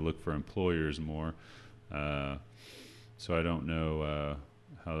trying to look for employers more. So I don't know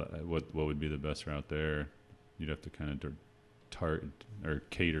what would be the best route there. You'd have to kind of target or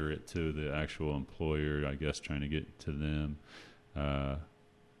cater it to the actual employer, I guess, trying to get to them. But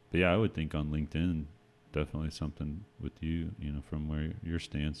yeah, I would think on LinkedIn, definitely something with you, from where your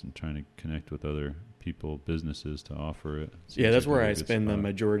stance and trying to connect with other people, businesses to offer it. Yeah, that's Seems like where a I good spend the spot.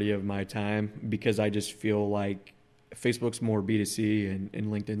 majority of my time because I just feel like Facebook's more B2C and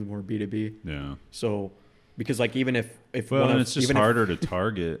LinkedIn's more B2B. Yeah. So because like even if Well, one and of, it's just even if- harder to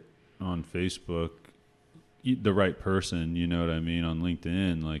target on Facebook the right person, you know what I mean? On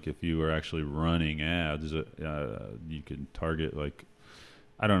LinkedIn, like if you were actually running ads, you could target like,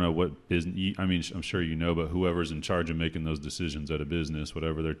 I don't know what business, I mean, I'm sure you know, but whoever's in charge of making those decisions at a business,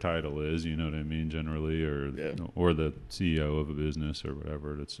 whatever their title is, you know what I mean, generally, or the CEO of a business or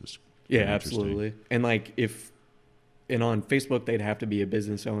whatever. That's just yeah, kinda interesting. absolutely. And like and on Facebook, they'd have to be a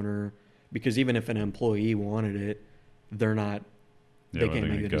business owner because even if an employee wanted it, they're not, Yeah, they well, can't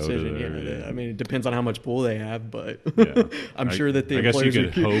they're make the gonna go to decision. there, Yeah. I mean, it depends on how much pull they have, but Yeah. I'm sure that the I guess you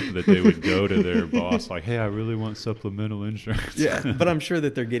employers could hope that they would go to their boss like, hey, I really want supplemental insurance. yeah, but I'm sure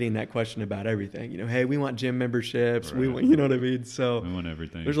that they're getting that question about everything. Hey, we want gym memberships. We Right. want, you know what I mean? So We want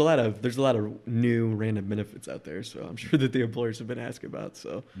everything. there's a lot of new random benefits out there. So I'm sure that the employers have been asking about.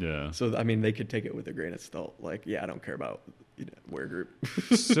 So Yeah. I mean, they could take it with a grain of salt. Like, yeah, I don't care about wear group.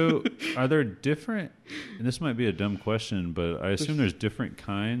 So are there different, and this might be a dumb question, but I assume there's different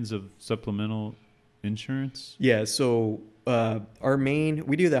kinds of supplemental insurance? Yeah. So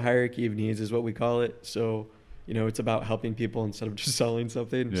we do the hierarchy of needs is what we call it. So, it's about helping people instead of just selling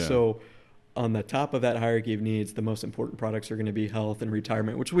something. Yeah. So on the top of that hierarchy of needs, the most important products are going to be health and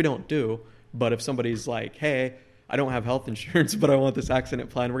retirement, which we don't do. But if somebody's like, hey, I don't have health insurance, but I want this accident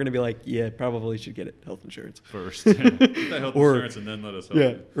plan, we're going to be like, yeah, probably should get it, health insurance. First. Get the health Or- insurance and then let us help Yeah.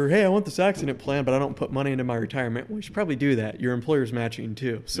 you. Or, hey, I want this accident plan, but I don't put money into my retirement. Well, you should probably do that. Your employer's matching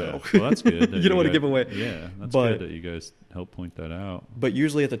too. So Yeah. Well, that's good. that you don't want to guys- give away. Yeah, that's But- good that you guys help point that out. But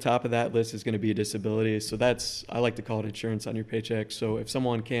usually at the top of that list is going to be a disability. So I like to call it insurance on your paycheck. So if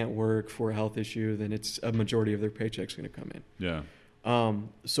someone can't work for a health issue, then it's a majority of their paycheck's going to come in. Yeah.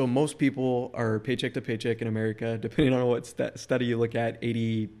 So most people are paycheck to paycheck in America, depending on what study you look at,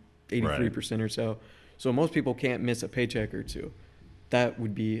 83% or so. So most people can't miss a paycheck or two. That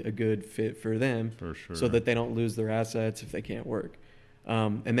would be a good fit for them. For sure. So that they don't lose their assets if they can't work.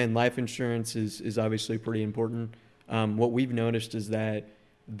 And then life insurance is obviously pretty important. What we've noticed is that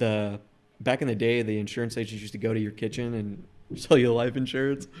back in the day, the insurance agents used to go to your kitchen and sell you life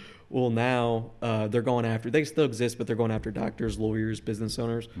insurance. Well, now they're going after, they still exist, but they're going after doctors, lawyers, business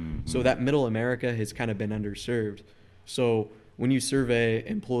owners. Mhm. So that middle America has kind of been underserved. So when you survey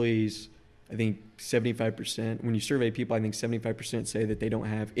employees, I think 75%, when you survey people, I think 75% say that they don't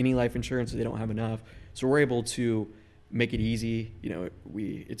have any life insurance, they don't have enough. So we're able to make it easy.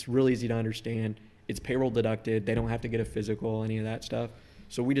 It's really easy to understand. It's payroll deducted. They don't have to get a physical, any of that stuff.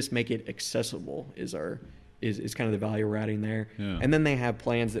 So we just make it accessible is kind of the value we're adding there. Yeah. And then they have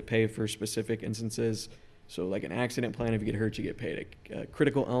plans that pay for specific instances. So like an accident plan, if you get hurt, you get paid. A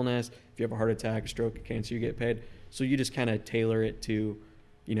critical illness, if you have a heart attack, stroke, cancer, you get paid. So you just kind of tailor it to,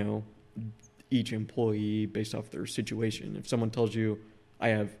 each employee based off their situation. If someone tells you, I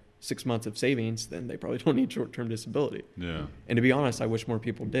have 6 months of savings, then they probably don't need short-term disability. Yeah. And to be honest, I wish more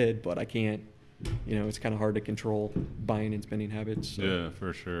people did, but I can't. It's kind of hard to control buying and spending habits. So. Yeah,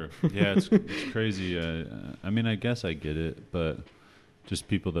 for sure. Yeah, it's crazy. I mean, I guess I get it, but just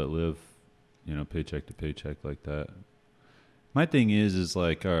people that live, paycheck to paycheck like that. My thing is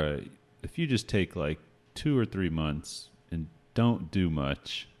like, all right, if you just take like 2 or 3 months and don't do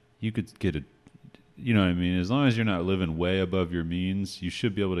much, you could get a, as long as you're not living way above your means, you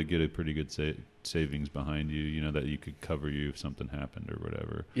should be able to get a pretty good savings behind you, that you could cover you if something happened or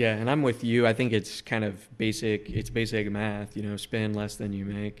whatever. Yeah, and I'm with you. I think it's kind of basic. It's basic math, spend less than you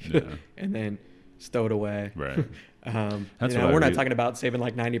make, Yeah. and then stow it away. Right. That's we're not talking about saving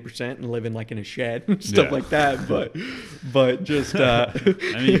like 90% and living like in a shed and stuff like that, but just I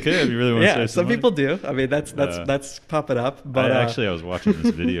mean, you could if you really want to yeah, save some money. people do. I mean, that's popping up. But I was watching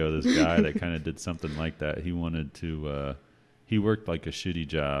this video of this guy that kind of did something like that. He wanted to, he worked like a shitty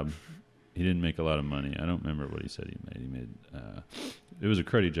job. He didn't make a lot of money. I don't remember what he said he made. It was a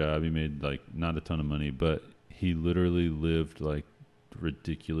cruddy job. He made like not a ton of money, but he literally lived like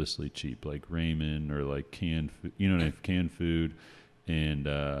ridiculously cheap, like ramen or like canned food, you know, canned food. And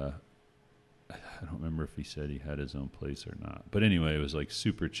I don't remember if he said he had his own place or not. But anyway, it was like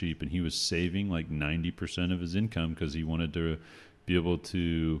super cheap, and he was saving like 90% of his income because he wanted to be able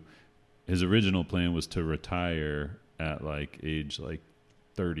to. His original plan was to retire at like age like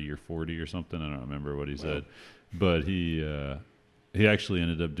 30 or 40 or something. I don't remember what he said, but he actually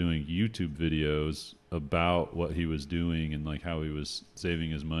ended up doing YouTube videos about what he was doing and like how he was saving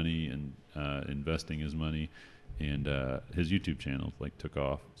his money and investing his money. And his YouTube channel like took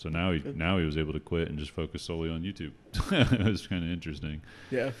off. So now he was able to quit and just focus solely on YouTube. It was kind of interesting.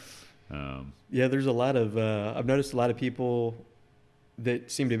 Yeah. Yeah. There's a lot of I've noticed a lot of people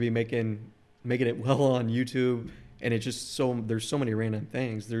that seem to be making it well on YouTube, and it's just there's so many random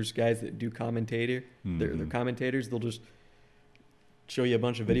things. There's guys that do commentator. Mm-hmm. They're commentators. They'll just show you a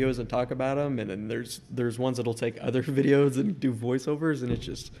bunch of videos and talk about them, and then there's ones that'll take other videos and do voiceovers, and it's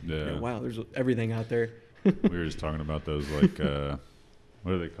just wow. There's everything out there. We were just talking about those, like,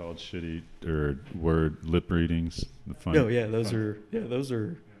 what are they called? Shitty or word lip readings. Those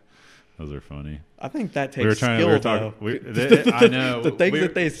are funny. I think that takes skill, though. I know. The things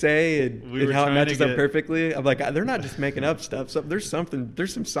that they say and how it matches up perfectly. I'm like, they're not just making up stuff. So there's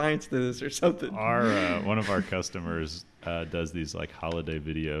some science to this or something. One of our customers does these like holiday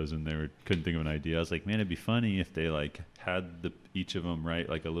videos, and couldn't think of an idea. I was like, man, it'd be funny if they like had each of them write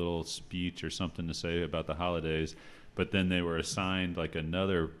like a little speech or something to say about the holidays, but then they were assigned like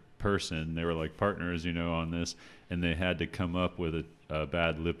another person. They were like partners, you know, on this, and they had to come up with a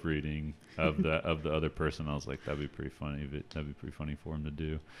bad lip reading of the other person. I was like, that'd be pretty funny. That'd be pretty funny for him to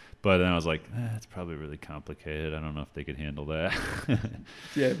do. But then I was like, it's probably really complicated. I don't know if they could handle that.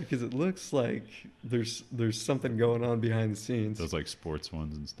 Yeah, because it looks like there's something going on behind the scenes. Those like sports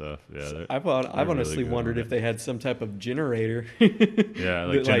ones and stuff. Yeah, so I've honestly really wondered if they had some type of generator. Yeah,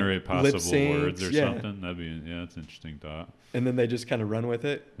 like generate possible words or something. That'd be that's an interesting thought. And then they just kind of run with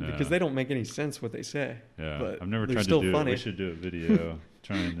it because they don't make any sense what they say. Yeah, but I've never tried to do it. We should do a video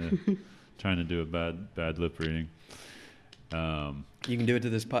trying to do a bad lip reading. You can do it to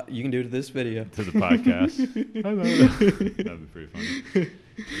this. You can do it to this video. To the podcast. That'd be pretty funny.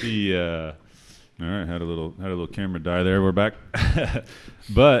 All right, had a little camera die there. We're back.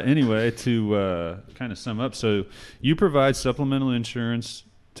 But anyway, to kind of sum up, so you provide supplemental insurance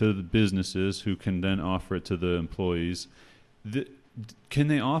to the businesses who can then offer it to the employees.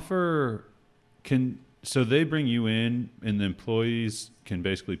 So they bring you in, and the employees can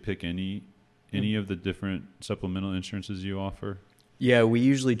basically pick any of the different supplemental insurances you offer? Yeah, we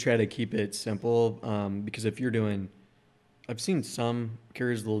usually try to keep it simple because if you're doing, I've seen some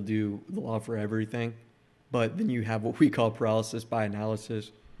carriers they'll offer everything, but then you have what we call paralysis by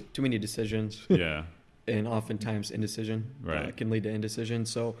analysis, too many decisions. Yeah. And oftentimes indecision can lead to indecision.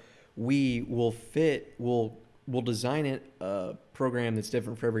 So we'll design a program that's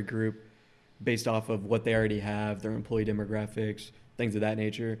different for every group based off of what they already have, their employee demographics, things of that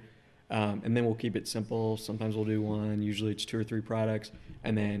nature. And then we'll keep it simple. Sometimes we'll do one. Usually it's 2 or 3 products.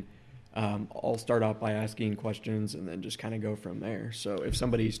 And then I'll start off by asking questions and then just kind of go from there. So if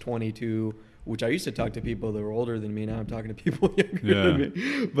somebody's 22, which I used to talk to people that were older than me, now I'm talking to people younger than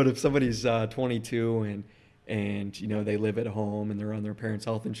me. But if somebody's 22 and you know they live at home and they're on their parents'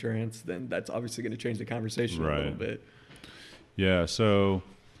 health insurance, then that's obviously going to change the conversation a little bit. Yeah, so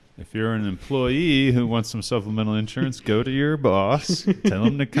if you're an employee who wants some supplemental insurance, go to your boss, tell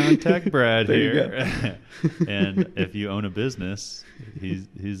him to contact Brad here. And if you own a business,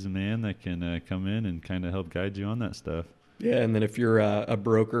 he's the man that can come in and kind of help guide you on that stuff. Yeah, and then if you're a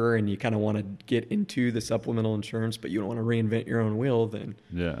broker and you kind of want to get into the supplemental insurance, but you don't want to reinvent your own wheel, then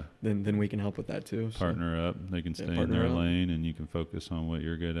we can help with that too. Partner up. They can stay in their lane, and you can focus on what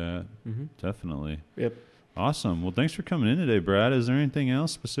you're good at. Mm-hmm. Definitely. Yep. Awesome. Well, thanks for coming in today, Brad. Is there anything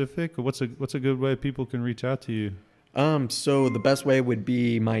else specific? What's a good way people can reach out to you? So the best way would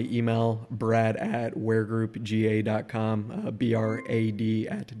be my email, brad@waregroupga.com,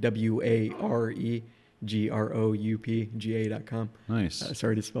 BRAD@WAREGROUPGA.com. Nice.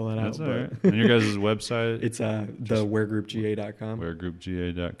 Sorry to spell that out. That's all right. And your guys' website? It's the waregroupga.com.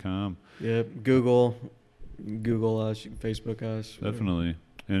 Waregroupga.com. Yep. Google us. You can Facebook us. Definitely.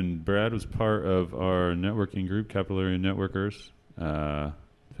 And Brad was part of our networking group, Capillary Networkers.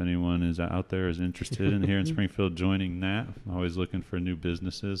 If anyone is out there is interested in here in Springfield joining that, I'm always looking for new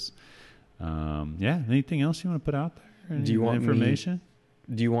businesses. Anything else you want to put out there? Do you want information?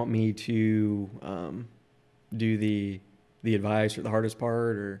 Do you want me to do the advice or the hardest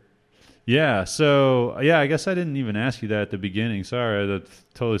part or? Yeah. So I guess I didn't even ask you that at the beginning. Sorry, that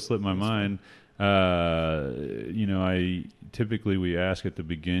totally slipped my mind. I typically we ask at the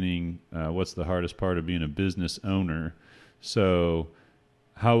beginning, what's the hardest part of being a business owner? So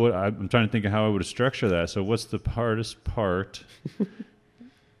I'm trying to think of how I would structure that. So what's the hardest part?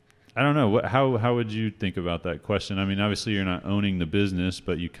 I don't know. How would you think about that question? I mean, obviously you're not owning the business,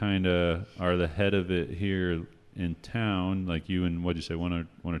 but you kind of are the head of it here in town, like you and what'd you say, one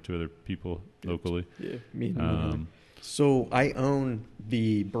or two other people locally? Yeah, me and So I own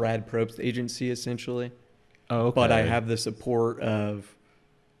the Brad Probst agency essentially. Oh, okay. But I have the support of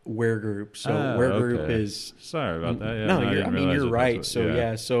Ware Group. So Ware Group is. Sorry about that. Yeah, no, you're right. So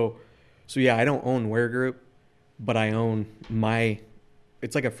I don't own Ware Group, but I own my.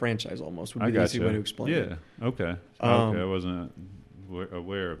 It's like a franchise almost. Would be the easy way to explain it. Yeah. Okay. Okay. I wasn't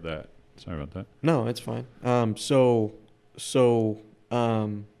aware of that. Sorry about that. No, it's fine.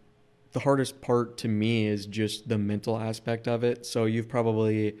 The hardest part to me is just the mental aspect of it. So you've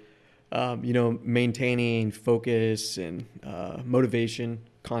probably, maintaining focus and motivation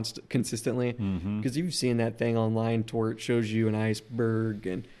consistently, because you've seen that thing online to where it shows you an iceberg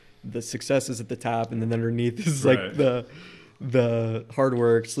and the success is at the top, and then underneath is like the hard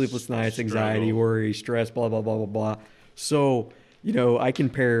work, sleepless nights, anxiety, worry, stress, blah blah blah blah blah. So I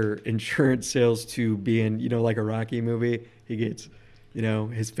compare insurance sales to being like a Rocky movie. He gets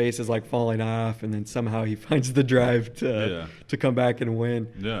his face is like falling off, and then somehow he finds the drive to come back and win.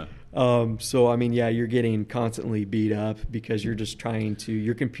 Yeah. You're getting constantly beat up because you're just trying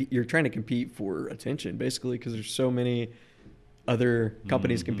to compete for attention, basically, because there's so many other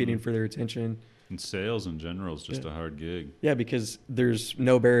companies competing for their attention. And sales in general is just a hard gig. Yeah, because there's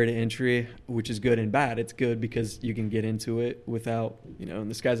no barrier to entry, which is good and bad. It's good because you can get into it without, and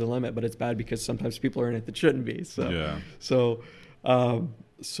the sky's the limit, but it's bad because sometimes people are in it that shouldn't be. So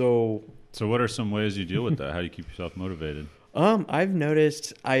what are some ways you deal with that? How do you keep yourself motivated? I've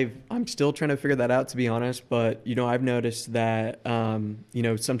noticed I'm still trying to figure that out, to be honest, but I've noticed that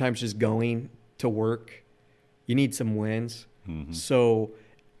sometimes just going to work, you need some wins. Mm-hmm. So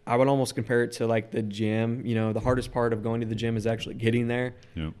I would almost compare it to like the gym. The hardest part of going to the gym is actually getting there.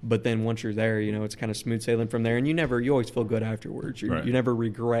 Yep. But then once you're there, it's kind of smooth sailing from there, and you always feel good afterwards. You never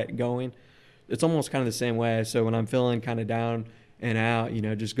regret going. It's almost kind of the same way. So when I'm feeling kind of down and out,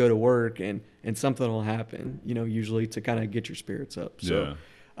 just go to work and something will happen, usually to kind of get your spirits up. So,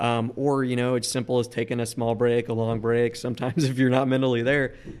 or, it's simple as taking a small break, a long break. Sometimes if you're not mentally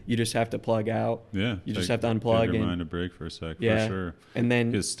there, you just have to plug out. Yeah. You just have to unplug. Give your mind a break for a sec, for sure. And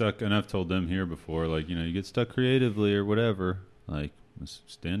then get stuck, and I've told them here before, like, you get stuck creatively or whatever, like,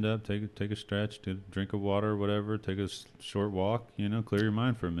 stand up, take a stretch, drink of water or whatever, take a short walk, clear your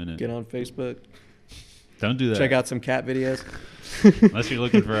mind for a minute. Get on Facebook. Don't do that. Check out some cat videos. Unless you're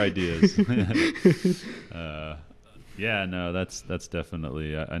looking for ideas. That's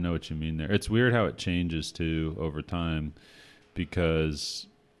definitely, I know what you mean there. It's weird how it changes too over time, because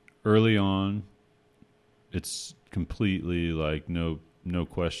early on it's completely like no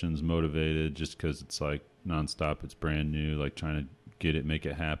questions motivated, just because it's like nonstop, it's brand new, like trying to make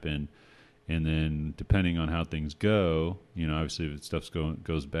it happen. And then depending on how things go, obviously if stuff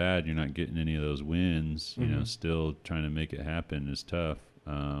goes bad, you're not getting any of those wins, still trying to make it happen is tough.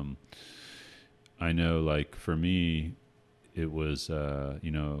 I know, like, for me, it was,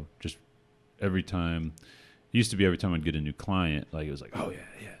 just every time I'd get a new client, like, it was like, oh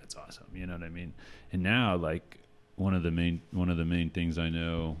yeah, it's awesome. You know what I mean? And now, like, one of the main things I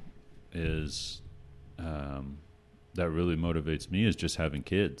know is, that really motivates me is just having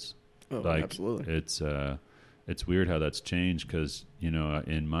kids. Oh, like, absolutely. It's weird how that's changed, because,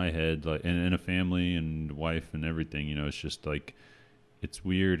 in my head, like, in a family and wife and everything, it's just like, it's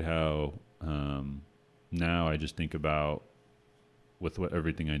weird how, now I just think about, with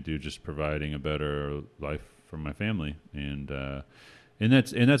everything I do, just providing a better life for my family. And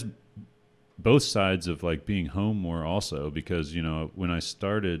that's both sides of, like, being home more also, because, when I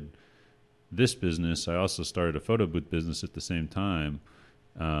started this business, I also started a photo booth business at the same time.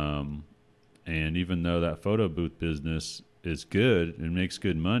 And even though that photo booth business is good and makes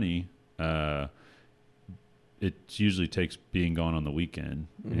good money, it usually takes being gone on the weekend,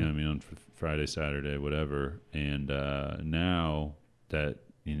 on Friday, Saturday, whatever. And now that,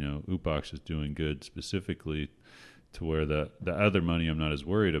 Upox is doing good specifically, to where the other money I'm not as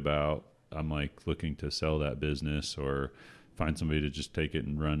worried about, I'm like looking to sell that business or find somebody to just take it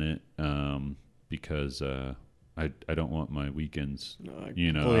and run it, because I don't want my weekends,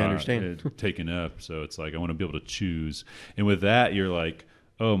 understand. Taken up. So it's like I want to be able to choose. And with that, you're like,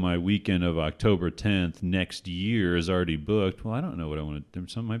 oh, my weekend of October 10th next year is already booked. Well, I don't know what I want to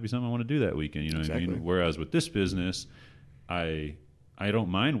do. Might be something I want to do that weekend. You know what I mean? Whereas with this business, I I don't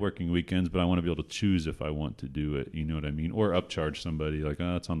mind working weekends, but I want to be able to choose if I want to do it. You know what I mean? Or upcharge somebody like,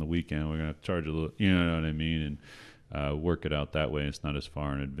 oh, it's on the weekend. We're going to have to charge a little, you know what I mean? And work it out that way. It's not as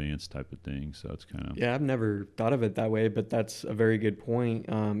far in advance type of thing. So it's kind of. Yeah, I've never thought of it that way, but that's a very good point.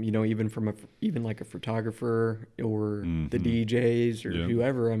 Even from even like a photographer or the DJs or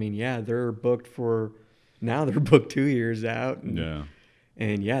whoever, I mean, yeah, they're booked now they're booked 2 years out.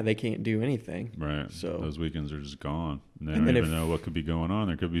 And yeah, they can't do anything. Right. So those weekends are just gone. And they don't even know what could be going on.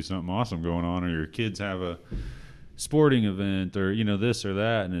 There could be something awesome going on, or your kids have a sporting event, or this or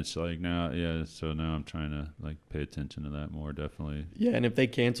that, and it's like so now I'm trying to like pay attention to that more, definitely. Yeah, and if they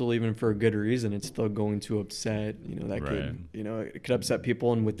cancel even for a good reason, it's still going to upset, that could, it could upset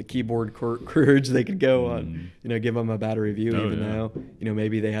people, and with the keyboard courage, they could go on, give them a bad review, though,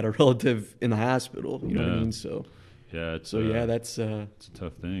 maybe they had a relative in the hospital, you know what I mean? So yeah, it's that's it's a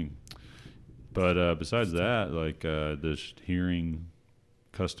tough thing. But besides that, like this hearing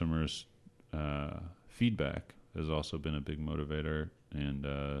customers' feedback has also been a big motivator, and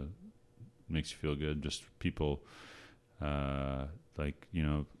makes you feel good. Just people, 2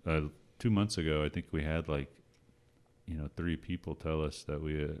 months ago, I think we had 3 people tell us that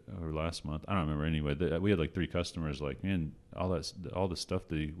or last month, I don't remember anyway, that we had 3 customers like, man, all the stuff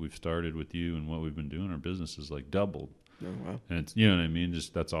that we've started with you and what we've been doing, our business is doubled. Oh, wow. And it's, you know what I mean?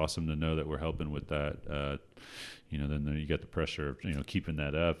 Just that's awesome to know that we're helping with that. Then you got the pressure of, keeping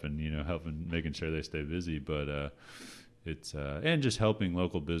that up and, making sure they stay busy. But it's, and just helping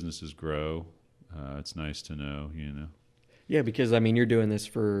local businesses grow. It's nice to know, Yeah, because, you're doing this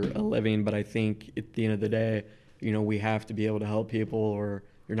for a living, but I think at the end of the day, we have to be able to help people or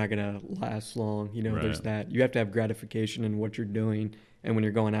you're not going to last long. Right. There's that. You have to have gratification in what you're doing. And when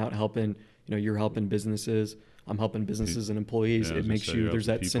you're going out helping, you're helping businesses. I'm helping businesses and employees. Yeah, it makes there's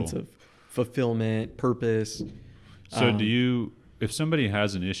that sense of fulfillment, purpose. So if somebody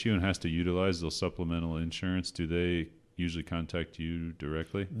has an issue and has to utilize those supplemental insurance, do they usually contact you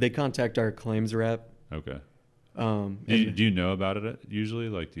directly? They contact our claims rep. Okay. Do you know about it usually?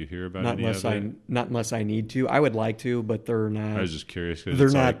 Do you hear about it? Not unless I need to. I would like to, but they're not. I was just curious. They're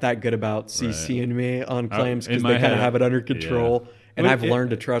not that good about CCing me on claims because they kind of have it under control. Yeah. And I've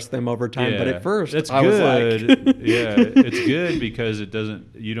learned to trust them over time. Yeah, but at first, I was like, yeah, it's good because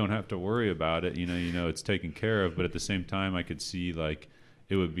you don't have to worry about it. It's taken care of. But at the same time, I could see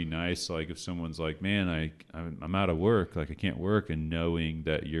it would be nice, if someone's like, man, I'm out of work, I can't work, and knowing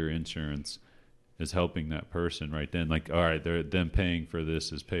that your insurance is helping that person right then, all right, them paying for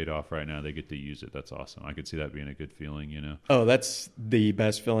this is paid off right now. They get to use it. That's awesome. I could see that being a good feeling, Oh, that's the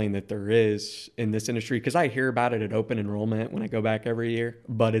best feeling that there is in this industry, because I hear about it at open enrollment when I go back every year,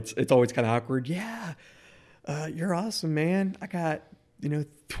 but it's always kind of awkward. Yeah, you're awesome, man. I got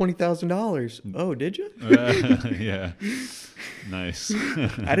 $20,000. Oh, did you? Yeah, nice.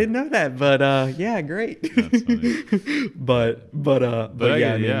 I didn't know that, but yeah, great. That's funny. but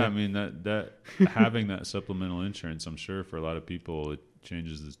yeah, that having that supplemental insurance, I'm sure for a lot of people, it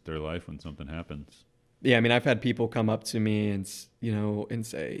changes their life when something happens. Yeah, I've had people come up to me and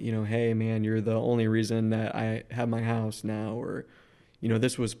say, hey, man, you're the only reason that I have my house now, or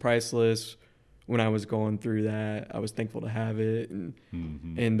this was priceless. When I was going through that, I was thankful to have it,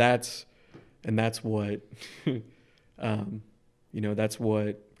 and that's what that's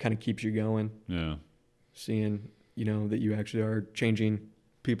what kind of keeps you going. Yeah, seeing that you actually are changing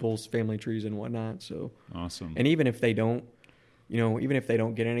people's family trees and whatnot. So awesome. And even if they don't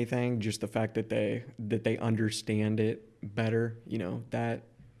get anything, just the fact that they understand it better, that.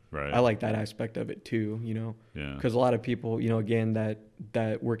 Right. I like that aspect of it too, Yeah. Because a lot of people, again,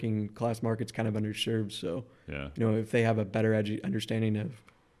 that working class market's kind of underserved. So, yeah. If they have a better understanding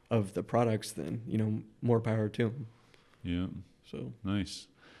of the products, then, more power to them. Yeah. So nice.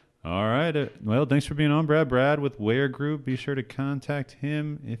 All right. Well, thanks for being on, Brad. Brad with Ware Group. Be sure to contact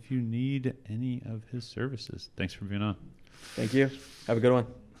him if you need any of his services. Thanks for being on. Thank you. Have a good one.